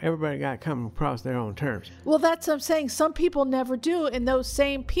 Yeah, everybody got to come across their own terms. Well, that's what I'm saying. Some people never do, and those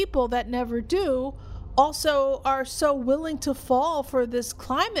same people that never do also are so willing to fall for this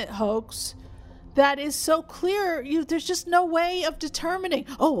climate hoax that is so clear. There's just no way of determining.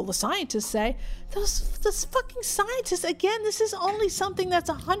 Oh, well, the scientists say. Those fucking scientists, again, this is only something that's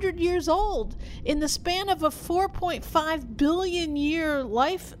 100 years old. In the span of a 4.5 billion year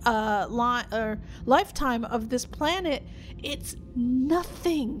lifetime of this planet, it's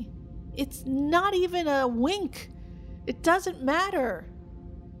nothing. It's not even a wink. It doesn't matter.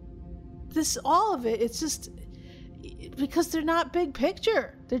 All of it, it's just because they're not big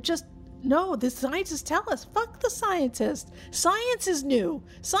picture. They're just, no, the scientists tell us, fuck the scientists. Science is new.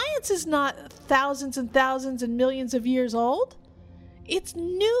 Science is not thousands and thousands and millions of years old. It's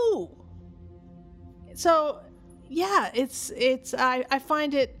new. So, yeah, I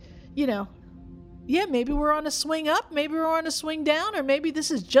find it, yeah, maybe we're on a swing up, maybe we're on a swing down, or maybe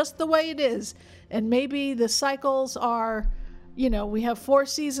this is just the way it is. And maybe the cycles are, we have 4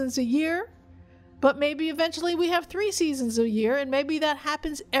 seasons a year, but maybe eventually we have 3 seasons a year, and maybe that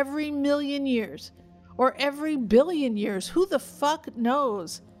happens every million years or every billion years. Who the fuck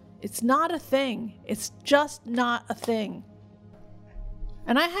knows? It's not a thing. It's just not a thing.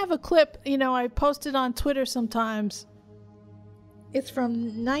 And I have a clip, I post it on Twitter sometimes. It's from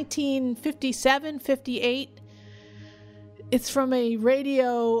 1957, 58. It's from a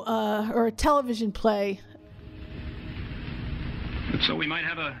radio or a television play. So we might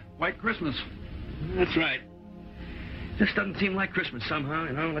have a white Christmas. That's right. This doesn't seem like Christmas somehow,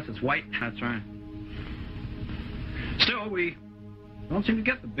 unless it's white. That's right. Still, we don't seem to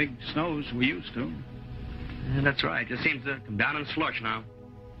get the big snows we used to. Yeah, that's right. It seems to come down in slush now.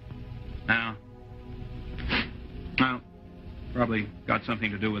 Now, probably got something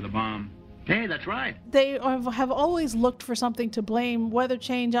to do with the bomb. Hey, that's right. They have always looked for something to blame weather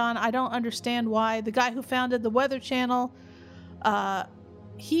change on. I don't understand why. The guy who founded the Weather Channel,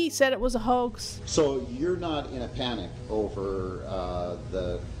 he said it was a hoax. So you're not in a panic over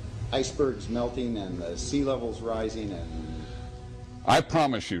the icebergs melting and the sea levels rising? And I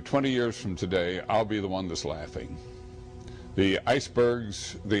promise you, 20 years from today, I'll be the one that's laughing. The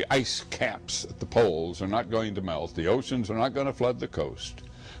icebergs, the ice caps at the poles are not going to melt. The oceans are not going to flood the coast.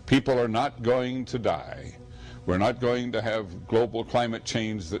 People are not going to die. We're not going to have global climate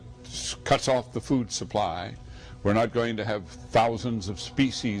change that cuts off the food supply. We're not going to have thousands of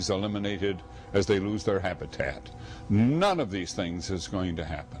species eliminated as they lose their habitat. None of these things is going to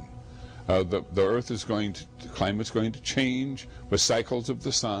happen. The Earth is the climate's going to change with cycles of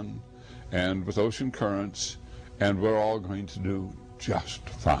the sun and with ocean currents, and we're all going to do just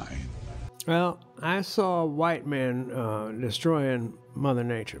fine. Well, I saw a white man destroying Mother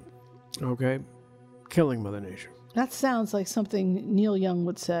Nature, okay? Killing Mother Nature. That sounds like something Neil Young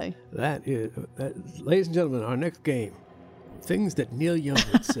would say. That is, ladies and gentlemen, our next game. Things that Neil Young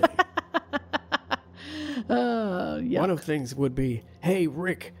would say. One of the things would be, hey,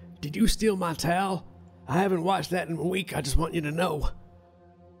 Rick, did you steal my towel? I haven't watched that in a week. I just want you to know.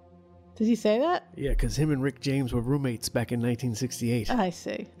 Did he say that? Yeah, because him and Rick James were roommates back in 1968. I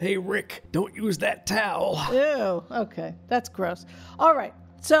see. Hey, Rick, don't use that towel. Ew, okay. That's gross. All right.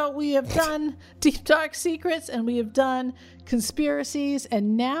 So we have done Deep Dark Secrets and we have done conspiracies,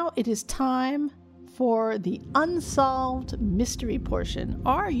 and now it is time for the unsolved mystery portion.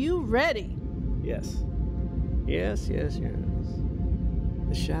 Are you ready? Yes. Yes, yes, yes.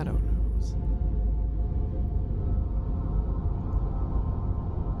 The shadow knows.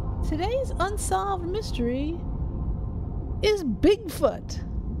 Today's unsolved mystery is Bigfoot.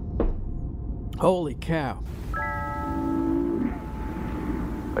 Holy cow.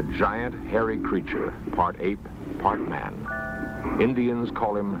 A giant, hairy creature, part ape, part man. Indians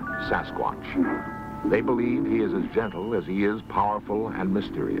call him Sasquatch. They believe he is as gentle as he is powerful and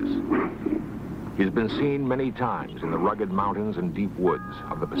mysterious. He's been seen many times in the rugged mountains and deep woods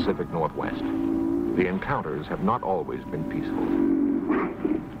of the Pacific Northwest. The encounters have not always been peaceful.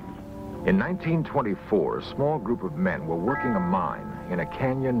 In 1924, a small group of men were working a mine in a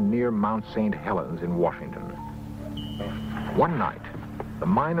canyon near Mount St. Helens in Washington. One night, the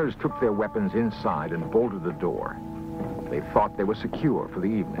miners took their weapons inside and bolted the door. They thought they were secure for the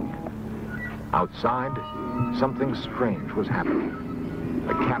evening. Outside, something strange was happening.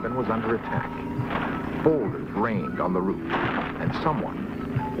 The cabin was under attack. Boulders rained on the roof, and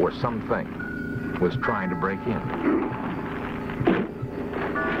someone, or something, was trying to break in.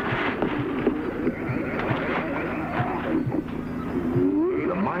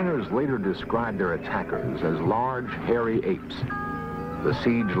 The miners later described their attackers as large, hairy apes. The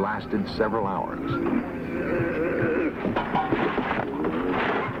siege lasted several hours.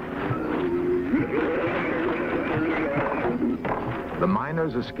 The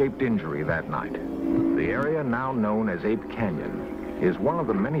miners escaped injury that night. The area now known as Ape Canyon is one of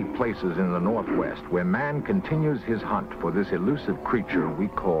the many places in the Northwest where man continues his hunt for this elusive creature we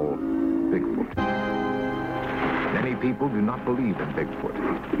call Bigfoot. Many people do not believe in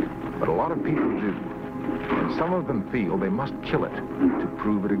Bigfoot, but a lot of people do. And some of them feel they must kill it to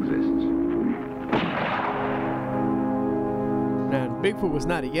prove it exists. Now, Bigfoot was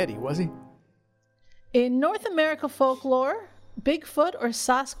not a Yeti, was he? In North America folklore, Bigfoot or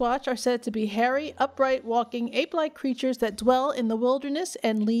Sasquatch are said to be hairy, upright, walking, ape-like creatures that dwell in the wilderness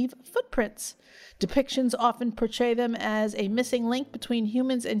and leave footprints. Depictions often portray them as a missing link between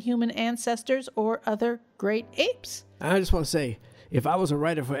humans and human ancestors or other great apes. I just want to say, if I was a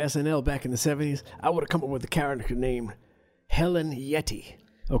writer for SNL back in the 70s, I would have come up with a character named Helen Yeti,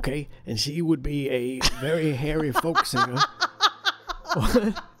 okay? And she would be a very hairy folk singer.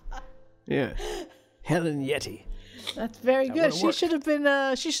 Yeah. Helen Yeti. That's very good. She should have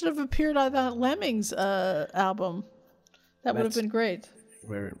been. She should have appeared on that Lemmings album. That would have been great.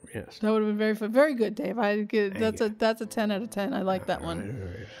 Very, yes. That would have been very fun. Very good, Dave. That's a 10 out of 10. I like that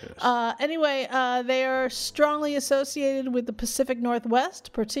one. Anyway, they are strongly associated with the Pacific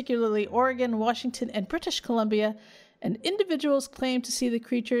Northwest, particularly Oregon, Washington, and British Columbia, and individuals claim to see the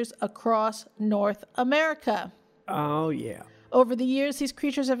creatures across North America. Oh, yeah. Over the years, these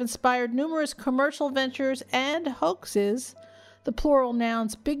creatures have inspired numerous commercial ventures and hoaxes. The plural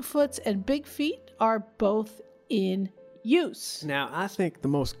nouns Bigfoots and Big Feet are both in use. Now, I think the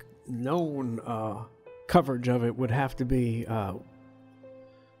most known coverage of it would have to be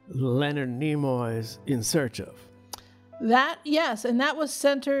Leonard Nimoy's In Search Of. That, yes, and that was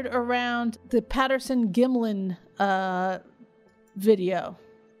centered around the Patterson-Gimlin video.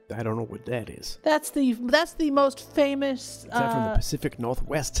 I don't know what that is. That's the most famous. Is that from the Pacific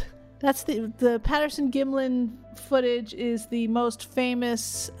Northwest? That's the Patterson-Gimlin footage is the most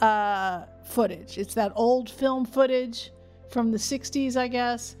famous footage. It's that old film footage from the 60s, I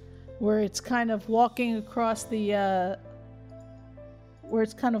guess, where it's kind of walking across the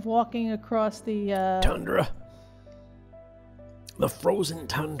tundra. The frozen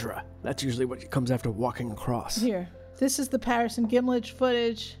tundra. That's usually what comes after walking across. Here. This is the Patterson-Gimlin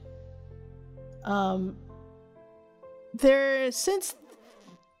footage. Since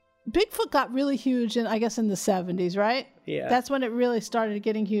Bigfoot got really huge in the 70s, right? Yeah. That's when it really started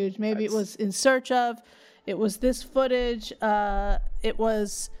getting huge. Maybe it was In Search Of. It was this footage. It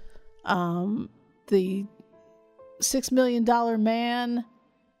was the $6 Million Man,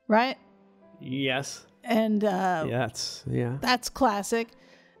 right? Yes. And that's classic.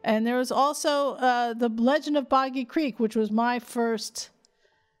 And there was also the Legend of Boggy Creek, which was my first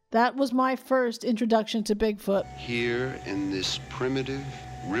introduction to Bigfoot. Here in this primitive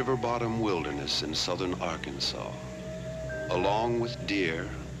river bottom wilderness in southern Arkansas, along with deer,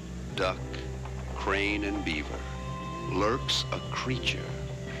 duck, crane, and beaver, lurks a creature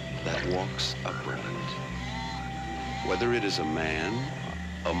that walks upright. Whether it is a man,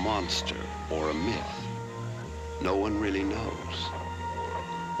 a monster, or a myth, no one really knows.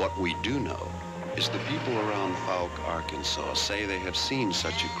 What we do know is the people around Fouke, Arkansas say they have seen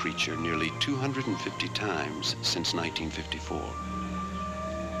such a creature nearly 250 times since 1954.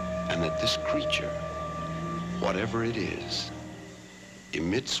 And that this creature, whatever it is,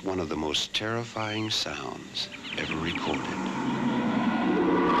 emits one of the most terrifying sounds ever recorded.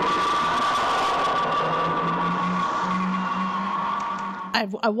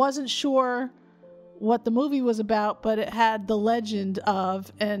 I wasn't sure what the movie was about, but it had the legend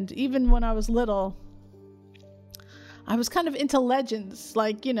of, and even when I was little, I was kind of into legends,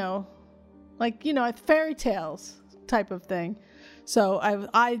 like fairy tales type of thing. So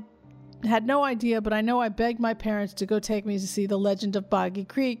I had no idea, but I know I begged my parents to go take me to see The Legend of Boggy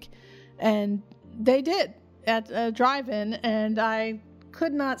Creek, and they did at a drive-in, and I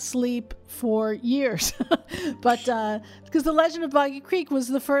could not sleep for years. But because The Legend of Boggy Creek was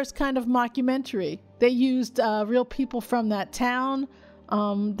the first kind of mockumentary. They used real people from that town.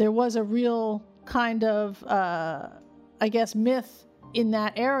 There was a real kind of, myth in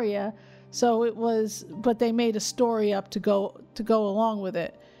that area. So it was, but they made a story up to go along with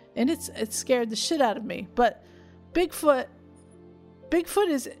it. And it scared the shit out of me. But Bigfoot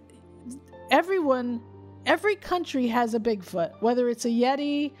is, every country has a Bigfoot, whether it's a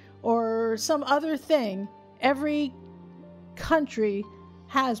Yeti or some other thing. Every country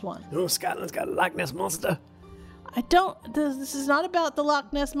has one. Oh, Scotland's got a Loch Ness Monster. This is not about the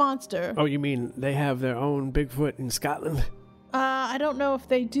Loch Ness Monster. Oh, you mean they have their own Bigfoot in Scotland? I don't know if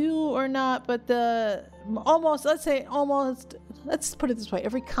they do or not, but let's put it this way.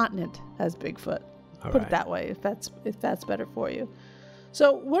 Every continent has Bigfoot. Put it that way, if that's better for you.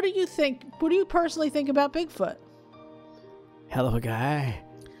 So what do you think? What do you personally think about Bigfoot? hell of a guy.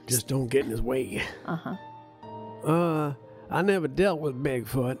 Just don't get in his way. I never dealt with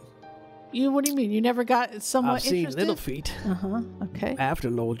Bigfoot. What do you mean? You never got somewhat I've seen interested? Little Feet. Okay. After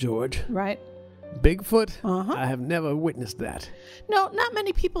Lowell George. Right. Bigfoot? I have never witnessed that. No, not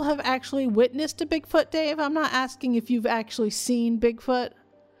many people have actually witnessed a Bigfoot, Dave. I'm not asking if you've actually seen Bigfoot.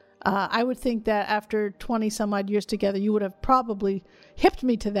 I would think that after 20 some odd years together, you would have probably hipped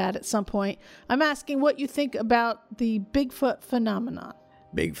me to that at some point. I'm asking what you think about the Bigfoot phenomenon.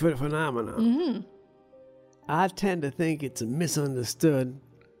 Bigfoot phenomenon. I tend to think it's a misunderstood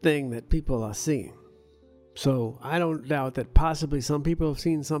thing that people are seeing. So I don't doubt that possibly some people have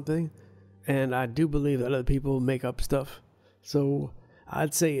seen something, and I do believe that other people make up stuff. So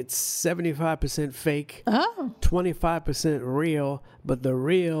I'd say it's 75% fake, 25% real, but the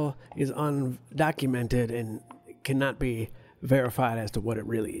real is undocumented and cannot be verified as to what it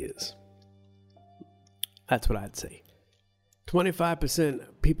really is. That's what I'd say.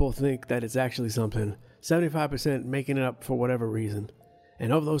 25% people think that it's actually something, 75% making it up for whatever reason,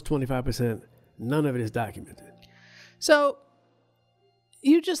 and of those 25%, none of it is documented. So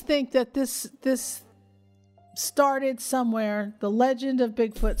you just think that this started somewhere, the legend of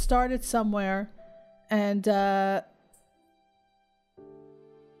Bigfoot started somewhere, and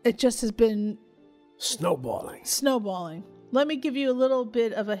it just has been snowballing. Let me give you a little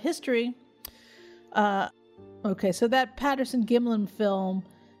bit of a history. Okay, so that Patterson-Gimlin film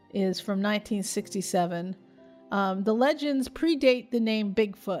is from 1967. The legends predate the name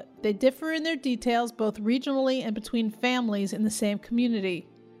Bigfoot. They differ in their details both regionally and between families in the same community.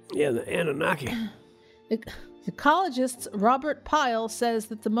 Yeah, the Anunnaki. Ecologist Robert Pyle says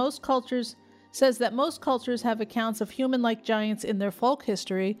that most cultures have accounts of human-like giants in their folk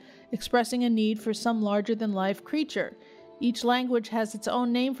history, expressing a need for some larger-than-life creature. Each language has its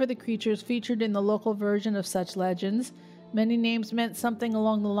own name for the creatures featured in the local version of such legends. Many names meant something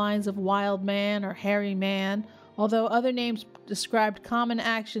along the lines of wild man or hairy man, although other names described common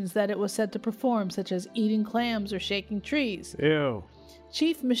actions that it was said to perform, such as eating clams or shaking trees. Ew.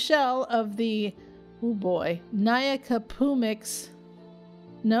 Chief Michelle of the, Nyakapamiks.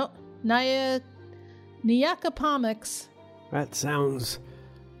 That sounds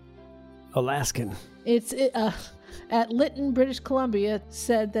Alaskan. At Lytton, British Columbia,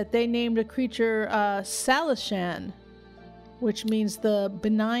 said that they named a creature Salishan, which means the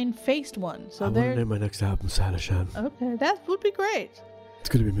benign-faced one. So I want to name my next album Salishan. Okay, that would be great. It's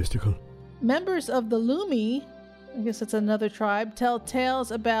going to be mystical. Members of the Lumi, I guess it's another tribe, tell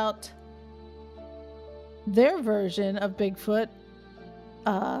tales about their version of Bigfoot,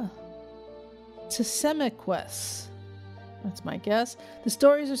 Tsemiquest. That's my guess. The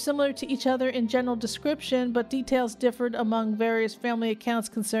stories are similar to each other in general description, but details differed among various family accounts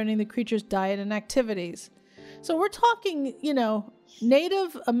concerning the creature's diet and activities. So we're talking,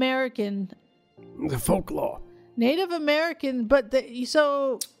 Native American. The folklore. Native American, but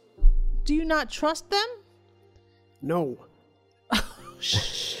so do you not trust them? No. Oh,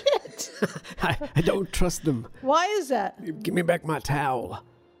 shit. I don't trust them. Why is that? Give me back my towel.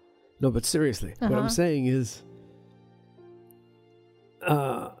 No, but seriously, what I'm saying is,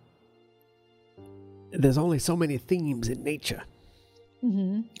 there's only so many themes in nature.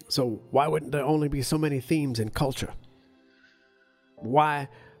 Mm-hmm. So why wouldn't there only be so many themes in culture?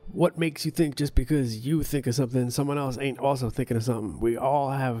 What makes you think just because you think of something, someone else ain't also thinking of something? We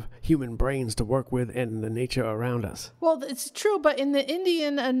all have human brains to work with and the nature around us. Well, it's true, but in the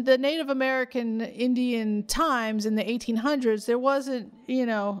Indian and the Native American Indian times in the 1800s, there wasn't,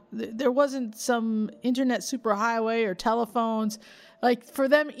 there wasn't some internet superhighway or telephones. Like, for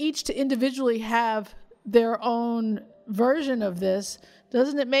them each to individually have their own version of this,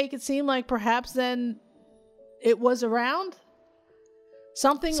 doesn't it make it seem like perhaps then it was around?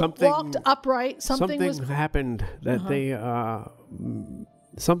 Something walked upright. Something happened that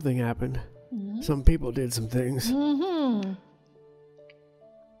something happened. Mm-hmm. Some people did some things. Mm-hmm.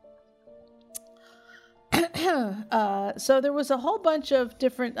 So there was a whole bunch of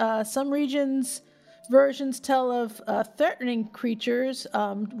different, some versions tell of threatening creatures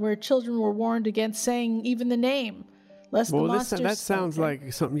where children were warned against saying even the name, lest the monsters... That sounds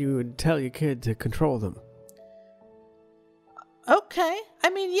like something you would tell your kid to control them. Okay. I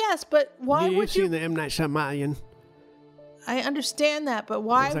mean, yes, but why would you... You've seen the M. Night Shyamalan. I understand that, but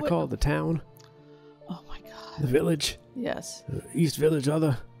why What's that called? The town? Oh, my God. The village? Yes. East Village,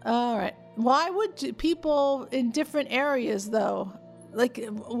 other? All right. Why would people in different areas, though...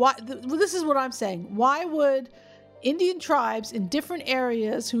 why? This is what I'm saying. Why would Indian tribes in different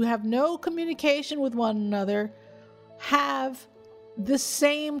areas who have no communication with one another have the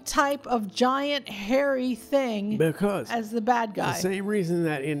same type of giant hairy thing as the bad guy. The same reason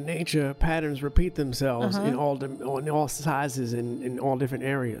that in nature patterns repeat themselves in all sizes and in all different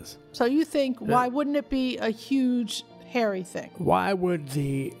areas. So you think, why wouldn't it be a huge hairy thing? Why would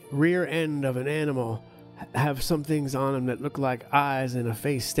the rear end of an animal have some things on them that look like eyes and a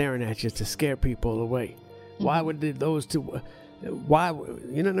face staring at you to scare people away? Why would those two? Why?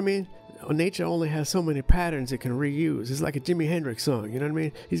 You know what I mean? Nature only has so many patterns it can reuse. It's like a Jimi Hendrix song. You know what I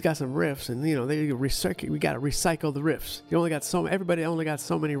mean? He's got some riffs, and we got to recycle the riffs. Everybody only got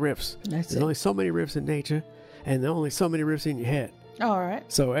so many riffs. There's only so many riffs in nature, and there are only so many riffs in your head. All right.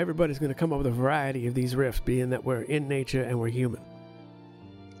 So everybody's going to come up with a variety of these riffs, being that we're in nature and we're human.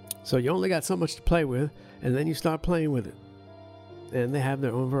 So you only got so much to play with, and then you start playing with it, and they have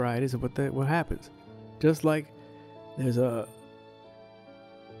their own varieties of what happens. Just like there's a.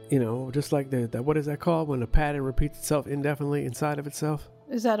 Just like what is that called when a pattern repeats itself indefinitely inside of itself?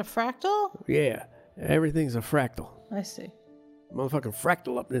 Is that a fractal? Yeah, everything's a fractal. I see. Motherfucking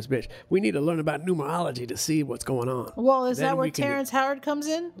fractal up in this bitch. We need to learn about numerology to see what's going on. Well, is that where Terrence Howard comes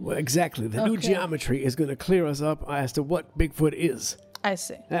in? Well, exactly. The new geometry is going to clear us up as to what Bigfoot is. I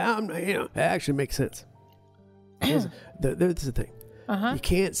see. It actually makes sense. There's the thing. You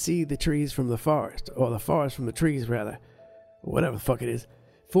can't see the trees from the forest, or the forest from the trees, rather. Whatever the fuck it is.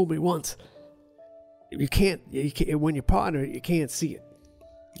 Fool me once. You can't, when you partner, you can't see it.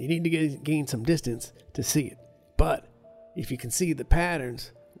 You need to gain some distance to see it. But if you can see the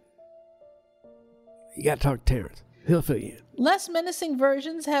patterns, you got to talk to Terrence. He'll fill you in. Less menacing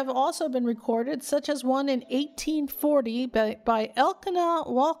versions have also been recorded, such as one in 1840 by Elkanah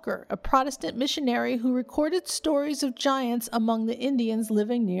Walker, a Protestant missionary who recorded stories of giants among the Indians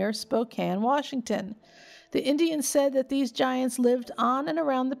living near Spokane, Washington. The Indians said that these giants lived on and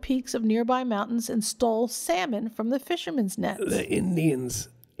around the peaks of nearby mountains and stole salmon from the fishermen's nets. The Indians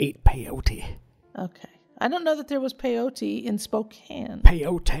ate peyote. Okay. I don't know that there was peyote in Spokane.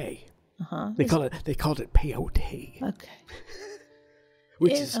 Peyote. They called it peyote. Okay.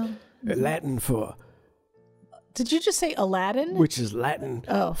 Which is Latin for... Did you just say Aladdin? Which is Latin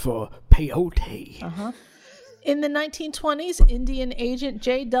for peyote. In the 1920s, Indian agent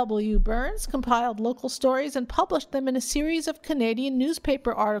J.W. Burns compiled local stories and published them in a series of Canadian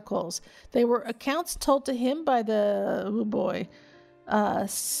newspaper articles. They were accounts told to him by by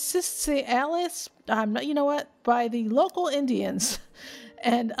the local Indians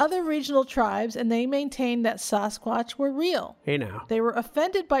and other regional tribes, and they maintained that Sasquatch were real. Hey now. They were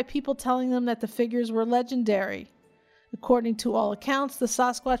offended by people telling them that the figures were legendary. According to all accounts, the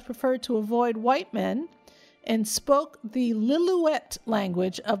Sasquatch preferred to avoid white men and spoke the Lillooet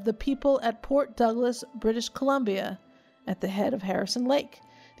language of the people at Port Douglas, British Columbia, at the head of Harrison Lake.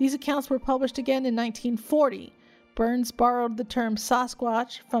 These accounts were published again in 1940. Burns borrowed the term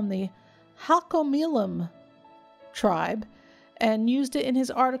Sasquatch from the Halkomelem tribe and used it in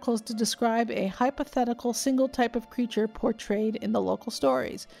his articles to describe a hypothetical single type of creature portrayed in the local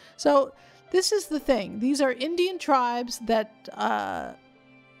stories. So this is the thing. These are Indian tribes that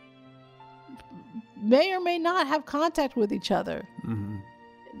may or may not have contact with each other. Mm-hmm.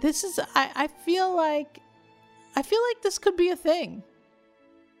 This is, I feel like this could be a thing.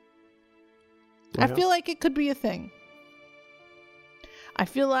 Well, I feel like it could be a thing. I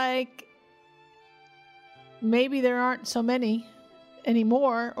feel like maybe there aren't so many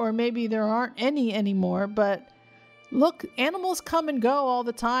anymore, or maybe there aren't any anymore, but look, animals come and go all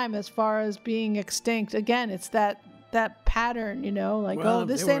the time as far as being extinct. Again, it's that pattern,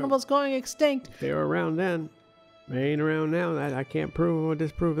 this animal's going extinct. They were around then. They ain't around now. I can't prove or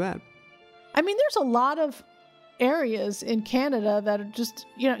disprove that. I mean, there's a lot of areas in Canada that are just,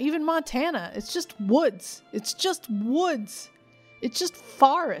 even Montana, it's just woods. It's just woods. It's just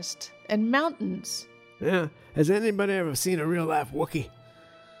forest and mountains. Yeah. Has anybody ever seen a real life Wookiee?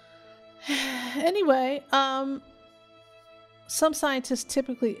 Anyway, some scientists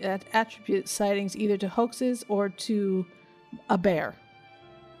typically attribute sightings either to hoaxes or to a bear.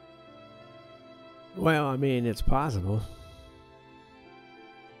 Well, I mean, it's possible.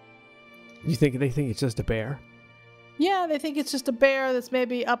 They think it's just a bear? Yeah, they think it's just a bear that's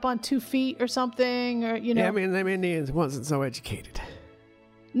maybe up on 2 feet or something, or Yeah, I mean, them Indians wasn't so educated.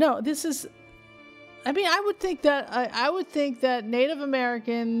 No, this is. I mean, I would think that Native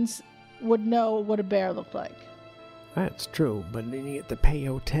Americans would know what a bear looked like. That's true, but then you get the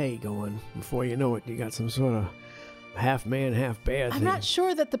peyote going. Before you know it, you got some sort of half man, half bear thing. I'm not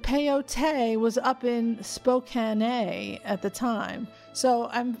sure that the peyote was up in Spokane at the time. So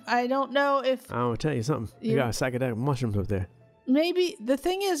I don't know if... I'll tell you something. You got psychedelic mushrooms up there. Maybe. The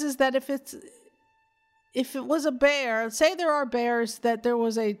thing is that if it's... if it was a bear, say there are bears, that there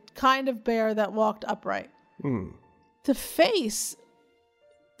was a kind of bear that walked upright. The face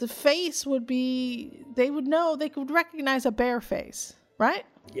would be, they would know, they could recognize a bear face, right?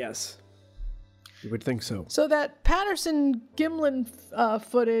 Yes. You would think so. So that Patterson-Gimlin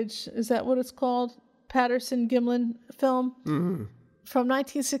footage, is that what it's called? Patterson-Gimlin film from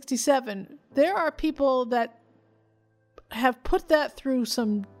 1967. There are people that have put that through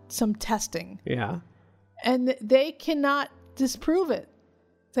some testing. Yeah. And they cannot disprove it.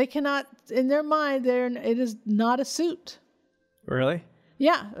 They cannot, in their mind, it is not a suit. Really?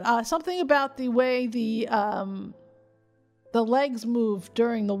 Yeah. Something about the way the legs move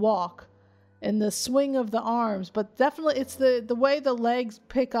during the walk and the swing of the arms, but definitely it's the way the legs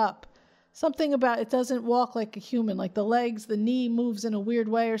pick up. Something about it doesn't walk like a human, like the legs, the knee moves in a weird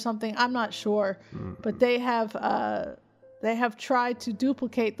way or something. I'm not sure, but they have tried to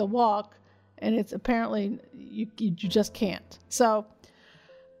duplicate the walk, and it's apparently you just can't. So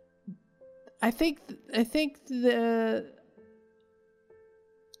I think this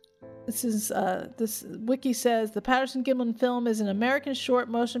wiki says the Patterson-Gimlin film is an American short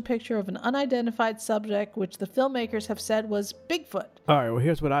motion picture of an unidentified subject, which the filmmakers have said was Bigfoot. All right, well,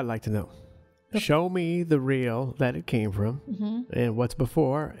 here's what I'd like to know. Show me the reel that it came from and what's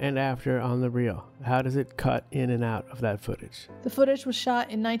before and after on the reel. How does it cut in and out of that footage? The footage was shot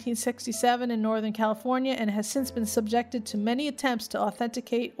in 1967 in Northern California and has since been subjected to many attempts to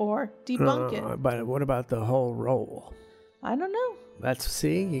authenticate or debunk it. But what about the whole roll? I don't know.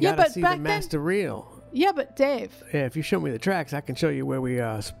 You gotta see the master reel. Yeah, but Dave. Yeah, if you show me the tracks, I can show you where we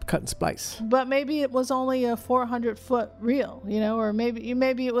cut and splice. But maybe it was only a 400-foot reel, or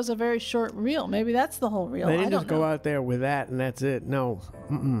maybe it was a very short reel. Maybe that's the whole reel. They didn't just go out there with that and that's it. No.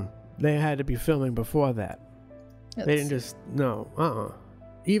 They had to be filming before that. They didn't just, no.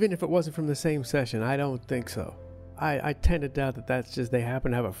 Even if it wasn't from the same session, I don't think so. I tend to doubt that that's just they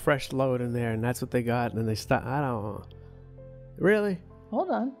happen to have a fresh load in there and that's what they got and then they stop. I don't know. Really? Hold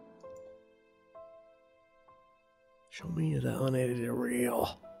on. Show me the unedited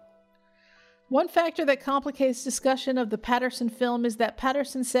reel. One factor that complicates discussion of the Patterson film is that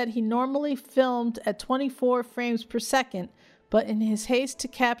Patterson said he normally filmed at 24 frames per second, but in his haste to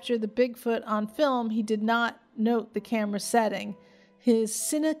capture the Bigfoot on film, he did not note the camera setting. His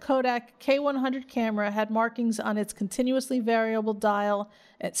Cine Kodak K100 camera had markings on its continuously variable dial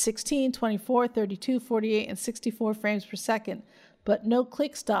at 16, 24, 32, 48, and 64 frames per second, but no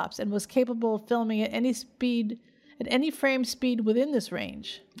click stops and was capable of filming at any speed, at any frame speed within this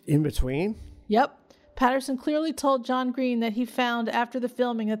range. In between? Yep. Patterson clearly told John Green that he found after the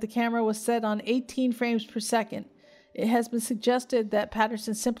filming that the camera was set on 18 frames per second. It has been suggested that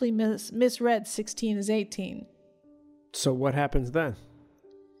Patterson simply misread 16 as 18. So what happens then?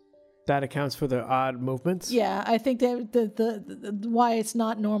 That accounts for the odd movements? Yeah, I think the why it's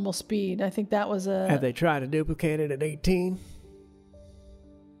not normal speed. I think that was a... Have they tried to duplicate it at 18?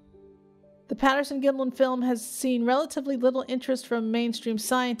 The Patterson-Gimlin film has seen relatively little interest from mainstream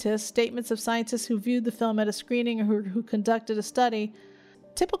scientists. Statements of scientists who viewed the film at a screening or who conducted a study.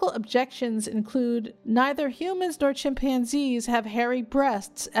 Typical objections include neither humans nor chimpanzees have hairy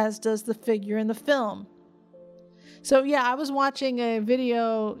breasts, as does the figure in the film. So yeah, I was watching a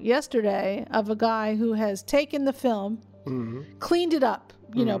video yesterday of a guy who has taken the film, cleaned it up,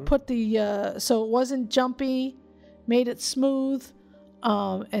 put the, so it wasn't jumpy, made it smooth,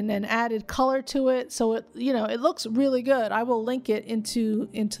 and then added color to it. So it, it looks really good. I will link it into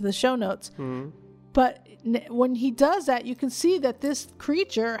the show notes. But when he does that, you can see that this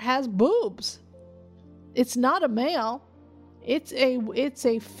creature has boobs. It's not a male. It's a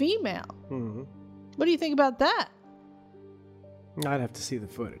female. What do you think about that? I'd have to see the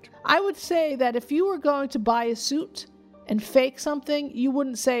footage. I would say that if you were going to buy a suit and fake something, you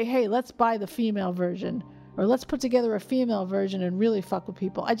wouldn't say, hey, let's buy the female version, or let's put together a female version and really fuck with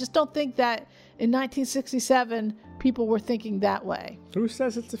people. I just don't think that in 1967 people were thinking that way. Who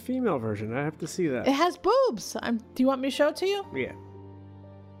says it's a female version? I have to see that. It has boobs. Do you want me to show it to you? Yeah.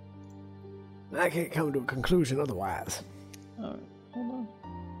 I can't come to a conclusion otherwise. All right, hold on.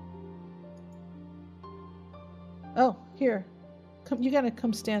 Oh, here. You gotta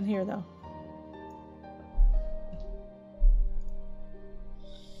come stand here, though.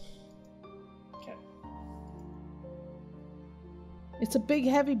 Okay. It's a big,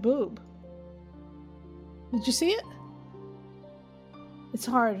 heavy boob. Did you see it? It's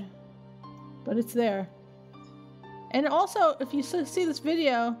hard, but it's there. And also, if you see this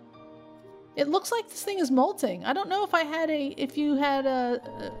video, it looks like this thing is molting. I don't know if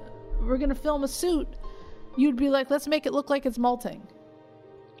we're gonna film a suit, you'd be like, let's make it look like it's molting.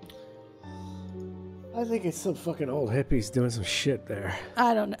 I think it's some fucking old hippies doing some shit there.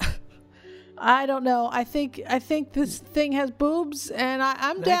 I don't know. I don't know. I think this thing has boobs, and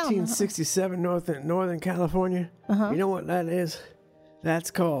I'm down. 1967 Northern California. You know what that is?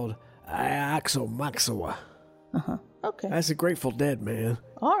 That's called Iaxomaxua. Okay. That's a Grateful Dead, man.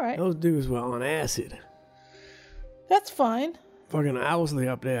 All right. Those dudes were on acid. That's fine. Fucking Owsley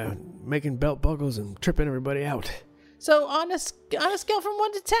up there making belt buckles and tripping everybody out. So on a scale from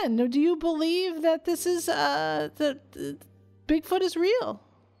 1 to 10, do you believe that this is the Bigfoot is real?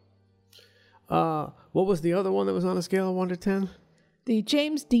 What was the other one that was on a scale of 1 to 10? The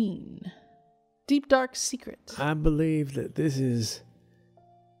James Dean Deep Dark Secret. I believe that this is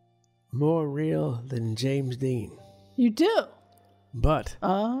more real than James Dean. You do? But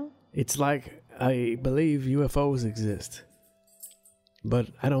it's like I believe UFOs exist. But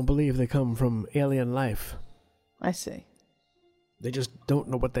I don't believe they come from alien life. I see. They just don't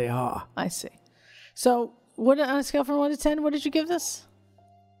know what they are. I see. So, what on a scale from 1 to 10, what did you give this?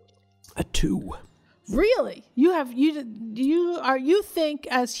 A 2. Really? You think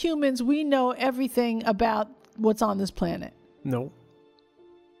as humans we know everything about what's on this planet? No.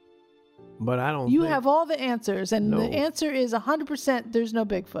 But I don't. You have all the answers, and No. the answer is 100%. There's no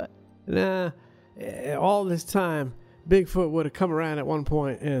Bigfoot. Nah. All this time, Bigfoot would have come around at one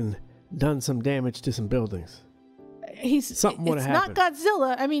point and done some damage to some buildings. Something would have happened. It's not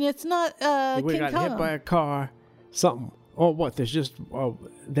Godzilla. I mean, it's not He would King have got Kong. hit by a car. Something. Or what? There's just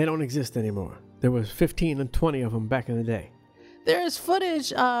they don't exist anymore. There was 15 and 20 of them back in the day. There is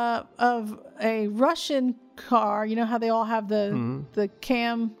footage of a Russian car. You know how they all have the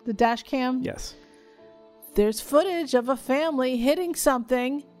dash cam? Yes. There's footage of a family hitting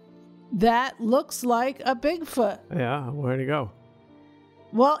something that looks like a Bigfoot. Yeah, where'd he go?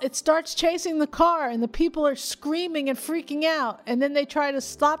 Well, it starts chasing the car, and the people are screaming and freaking out. And then they try to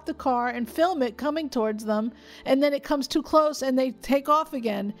stop the car and film it coming towards them. And then it comes too close, and they take off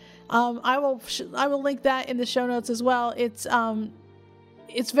again. I will link that in the show notes as well. It's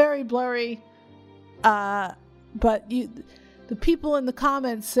very blurry, but the people in the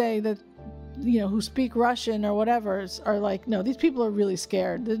comments say that who speak Russian or whatever are like, no, these people are really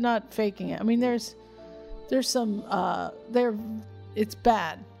scared. They're not faking it. I mean, there's some it's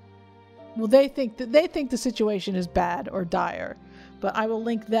bad. Well, they think the situation is bad or dire, but I will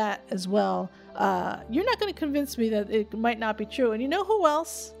link that as well. You're not going to convince me that it might not be true. And you know who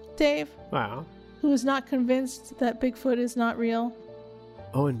else, Dave? Wow. Who is not convinced that Bigfoot is not real?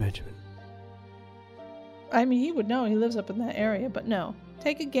 Owen Benjamin. I mean, he would know. He lives up in that area. But no,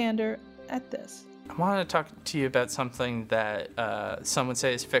 take a gander at this. I want to talk to you about something that some would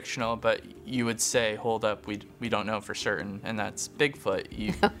say is fictional, but you would say, hold up, we don't know for certain, and that's Bigfoot.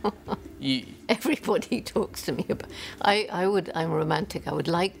 Everybody talks to me about. I'm romantic. I would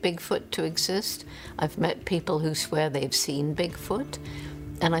like Bigfoot to exist. I've met people who swear they've seen Bigfoot,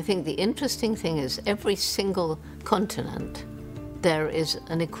 and I think the interesting thing is every single continent there is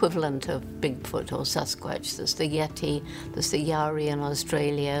an equivalent of Bigfoot or Sasquatch. There's the Yeti, there's the Yari in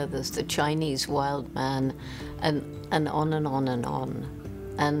Australia, there's the Chinese wild man, and on and on and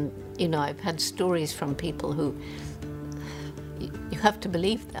on. And, I've had stories from people who, you have to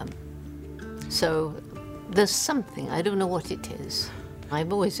believe them. So there's something, I don't know what it is.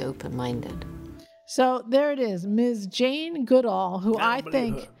 I'm always open-minded. So there it is, Ms. Jane Goodall, who I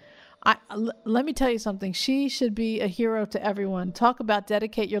think... let me tell you something. She should be a hero to everyone. Talk about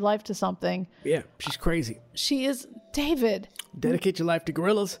dedicate your life to something. Yeah, she's crazy. She is. David. Dedicate your life to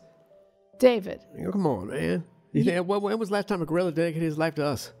gorillas? David. Come on, man. When was the last time a gorilla dedicated his life to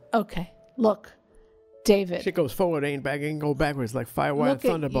us? Okay, look, David. Shit goes forward, ain't go backwards like Firewire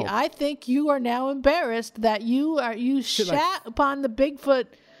Thunderbolt. I think you are now embarrassed that you shat upon the Bigfoot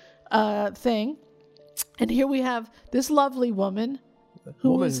thing. And here we have this lovely woman.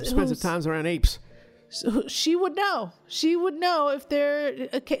 Woman who spends her times around apes. She would know. She would know if they're.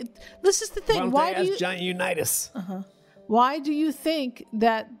 Okay. This is the thing. Why do you ask Johnny Unitas? Why do you think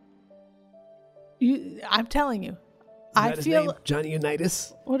that? I'm telling you. I feel his name? Johnny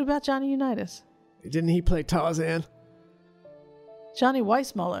Unitas. What about Johnny Unitas? Didn't he play Tarzan? Johnny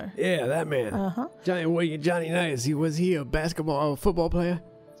Weissmuller. Yeah, that man. Johnny Unitas. Was he a football player?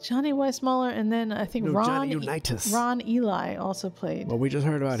 Johnny Weissmuller, and then I think Ron Eli also played. Well, we just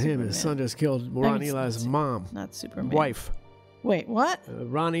heard about him. His son just killed Ron Eli's mom. Not Superman. Wife. Wait, what?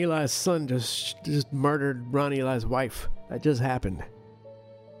 Ron Eli's son just murdered Ron Eli's wife. That just happened.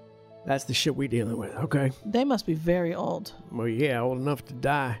 That's the shit we dealing with, okay? They must be very old. Well, yeah, old enough to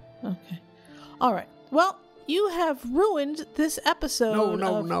die. Okay. All right. Well, you have ruined this episode.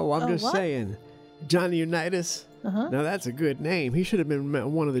 No. I'm just saying. Johnny Unitas Now that's a good name. He should have been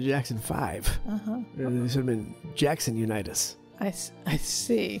one of the Jackson 5. He should have been Jackson Unitas. I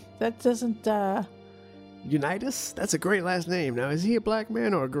see. That doesn't... Unitas? That's a great last name. Now, is he a black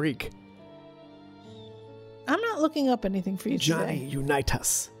man or a Greek? I'm not looking up anything for you Johnny today.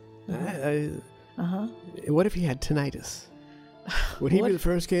 Unitas. What if he had tinnitus? Would he be the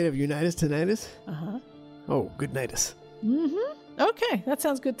first kid of Unitas tinnitus? Oh, good nightus. Okay, that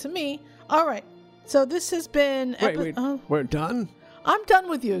sounds good to me. All right. So this has been... Wait. We're done? I'm done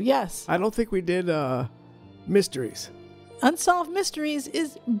with you, yes. I don't think we did mysteries. Unsolved Mysteries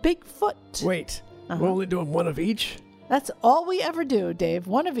is Bigfoot. Wait. We're only doing one of each? That's all we ever do, Dave.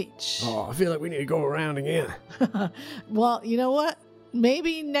 One of each. Oh, I feel like we need to go around again. Well, you know what?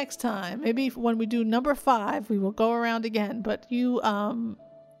 Maybe next time. Maybe when we do number 5, we will go around again. But you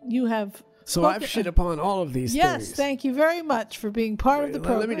have... So I've shit upon all of these Yes, theories. thank you very much for being part of the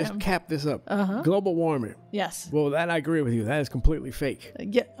program. Let me just cap this up. Global warming. Yes. Well, that I agree with you. That is completely fake.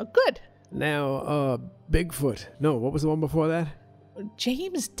 Yeah, good. Now, Bigfoot. No, what was the one before that?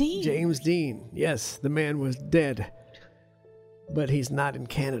 James Dean. James Dean. Yes, the man was dead. But he's not in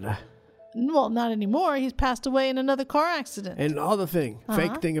Canada. Well, not anymore. He's passed away in another car accident. And the other thing,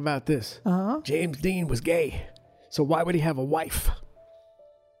 fake thing about this. James Dean was gay. So why would he have a wife?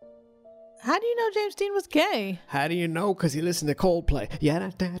 How do you know James Dean was gay? How do you know? Because he listened to Coldplay.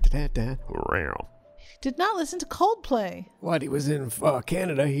 Did not listen to Coldplay. What? He was in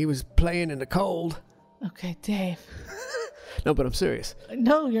Canada. He was playing in the cold. Okay, Dave. No, but I'm serious.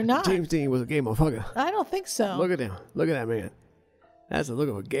 No, you're not. James Dean was a gay motherfucker. I don't think so. Look at him. Look at that man. That's the look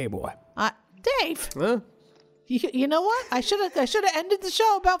of a gay boy. Dave. Huh? You know what? I should have ended the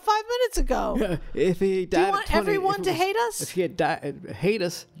show about 5 minutes ago. If he died Do you want everyone to hate us? If he had died, hate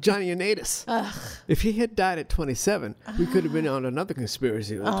us, Johnny Unitas. If he had died at 27, we could have been on another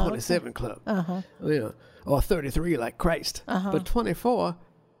conspiracy, the 27 Club. You know, or 33 like Christ. But 24,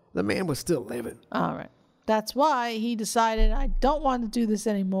 the man was still living. All right. That's why he decided, I don't want to do this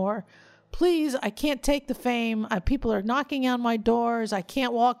anymore. Please, I can't take the fame. People are knocking on my doors. I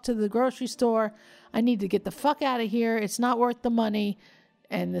can't walk to the grocery store. I need to get the fuck out of here. It's not worth the money.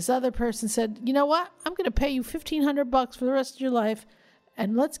 And this other person said, you know what? I'm going to pay you $1,500 for the rest of your life,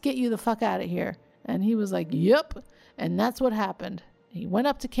 and let's get you the fuck out of here. And he was like, yep. And that's what happened. He went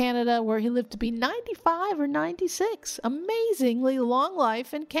up to Canada, where he lived to be 95 or 96. Amazingly long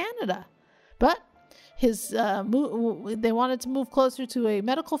life in Canada. But they wanted to move closer to a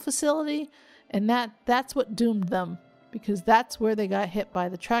medical facility, and that's what doomed them. Because that's where they got hit by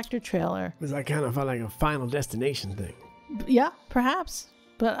the tractor trailer. It was like kind of like a Final Destination thing. Yeah, perhaps.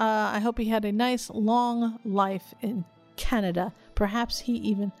 But I hope he had a nice long life in Canada. Perhaps he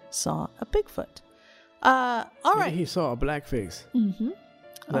even saw a Bigfoot. All right. Maybe he saw a blackface.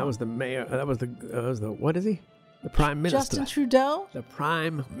 That was the mayor. That was the what is he? The Prime Minister. Justin Trudeau. The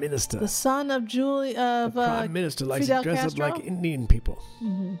Prime Minister. The son of the Prime Minister likes Fidel to dress Castro? up like Indian people.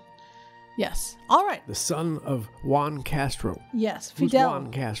 Yes. All right. The son of Juan Castro. Yes. Who's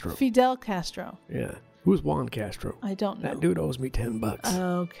Juan Castro? Fidel Castro. Yeah. Who's Juan Castro? I don't know. That dude owes me $10.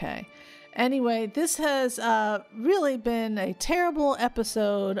 Okay. Anyway, this has really been a terrible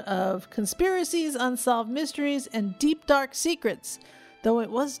episode of Conspiracies, Unsolved Mysteries, and Deep Dark Secrets. Though it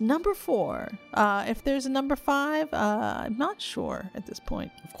was number 4. If there's a number 5, I'm not sure at this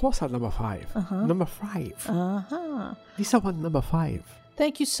point. Of course I'm number 5. Number 5. These are number 5.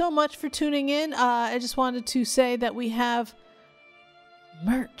 Thank you so much for tuning in. I just wanted to say that we have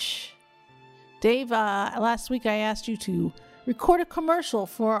merch. Dave, last week I asked you to record a commercial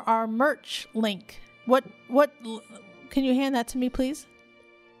for our merch link. What can you hand that to me, please?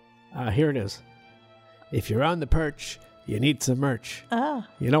 Here it is. If you're on the perch, you need some merch.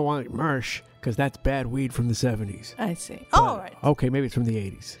 You don't want merch because that's bad weed from the 70s. I see. All right. Okay, maybe it's from the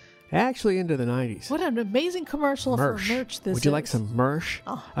 80s. Actually, into the 90s. What an amazing commercial for merch this is. Would you like some merch?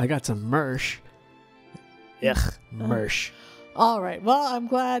 I got some merch. Ugh, merch. All right. Well, I'm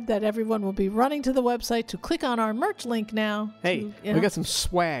glad that everyone will be running to the website to click on our merch link now. Hey, we got some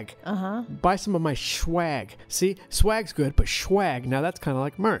swag. Buy some of my swag. See, swag's good, but swag, now that's kind of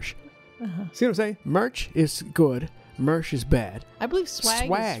like merch. See what I'm saying? Merch is good. Merch is bad. I believe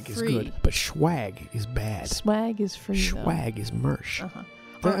swag is free. Good, but swag is bad. Swag is free. Swag is merch.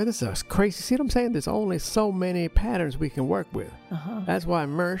 This is crazy. See what I'm saying? There's only so many patterns we can work with. That's why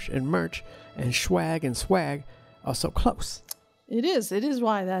merch and swag are so close. It is. It is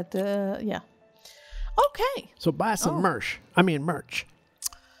why that, yeah. Okay. So buy some merch.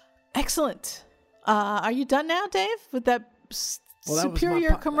 Excellent. Are you done now, Dave, with that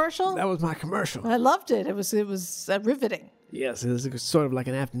superior commercial? That was my commercial. I loved it. It was riveting. Yes, it's sort of like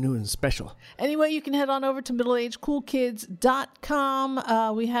an afternoon special. Anyway, you can head on over to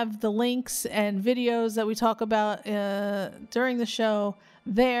middleagecoolkids.com. We have the links and videos that we talk about during the show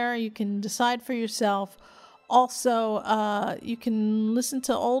there. You can decide for yourself. Also, you can listen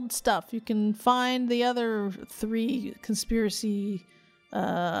to old stuff. You can find the other 3 conspiracy,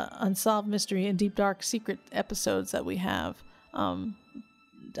 unsolved mystery, and deep dark secret episodes that we have.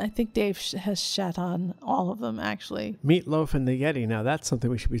 I think Dave has shat on all of them, actually. Meatloaf and the Yeti. Now, that's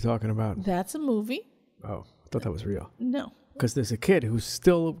something we should be talking about. That's a movie. Oh, I thought that was real. No. Because there's a kid who's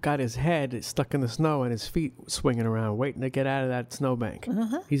still got his head stuck in the snow and his feet swinging around, waiting to get out of that snowbank.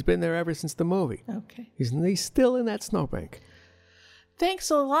 He's been there ever since the movie. Okay. He's still in that snowbank. Thanks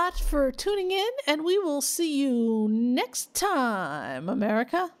a lot for tuning in, and we will see you next time,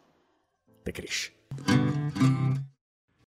 America. Ticketish.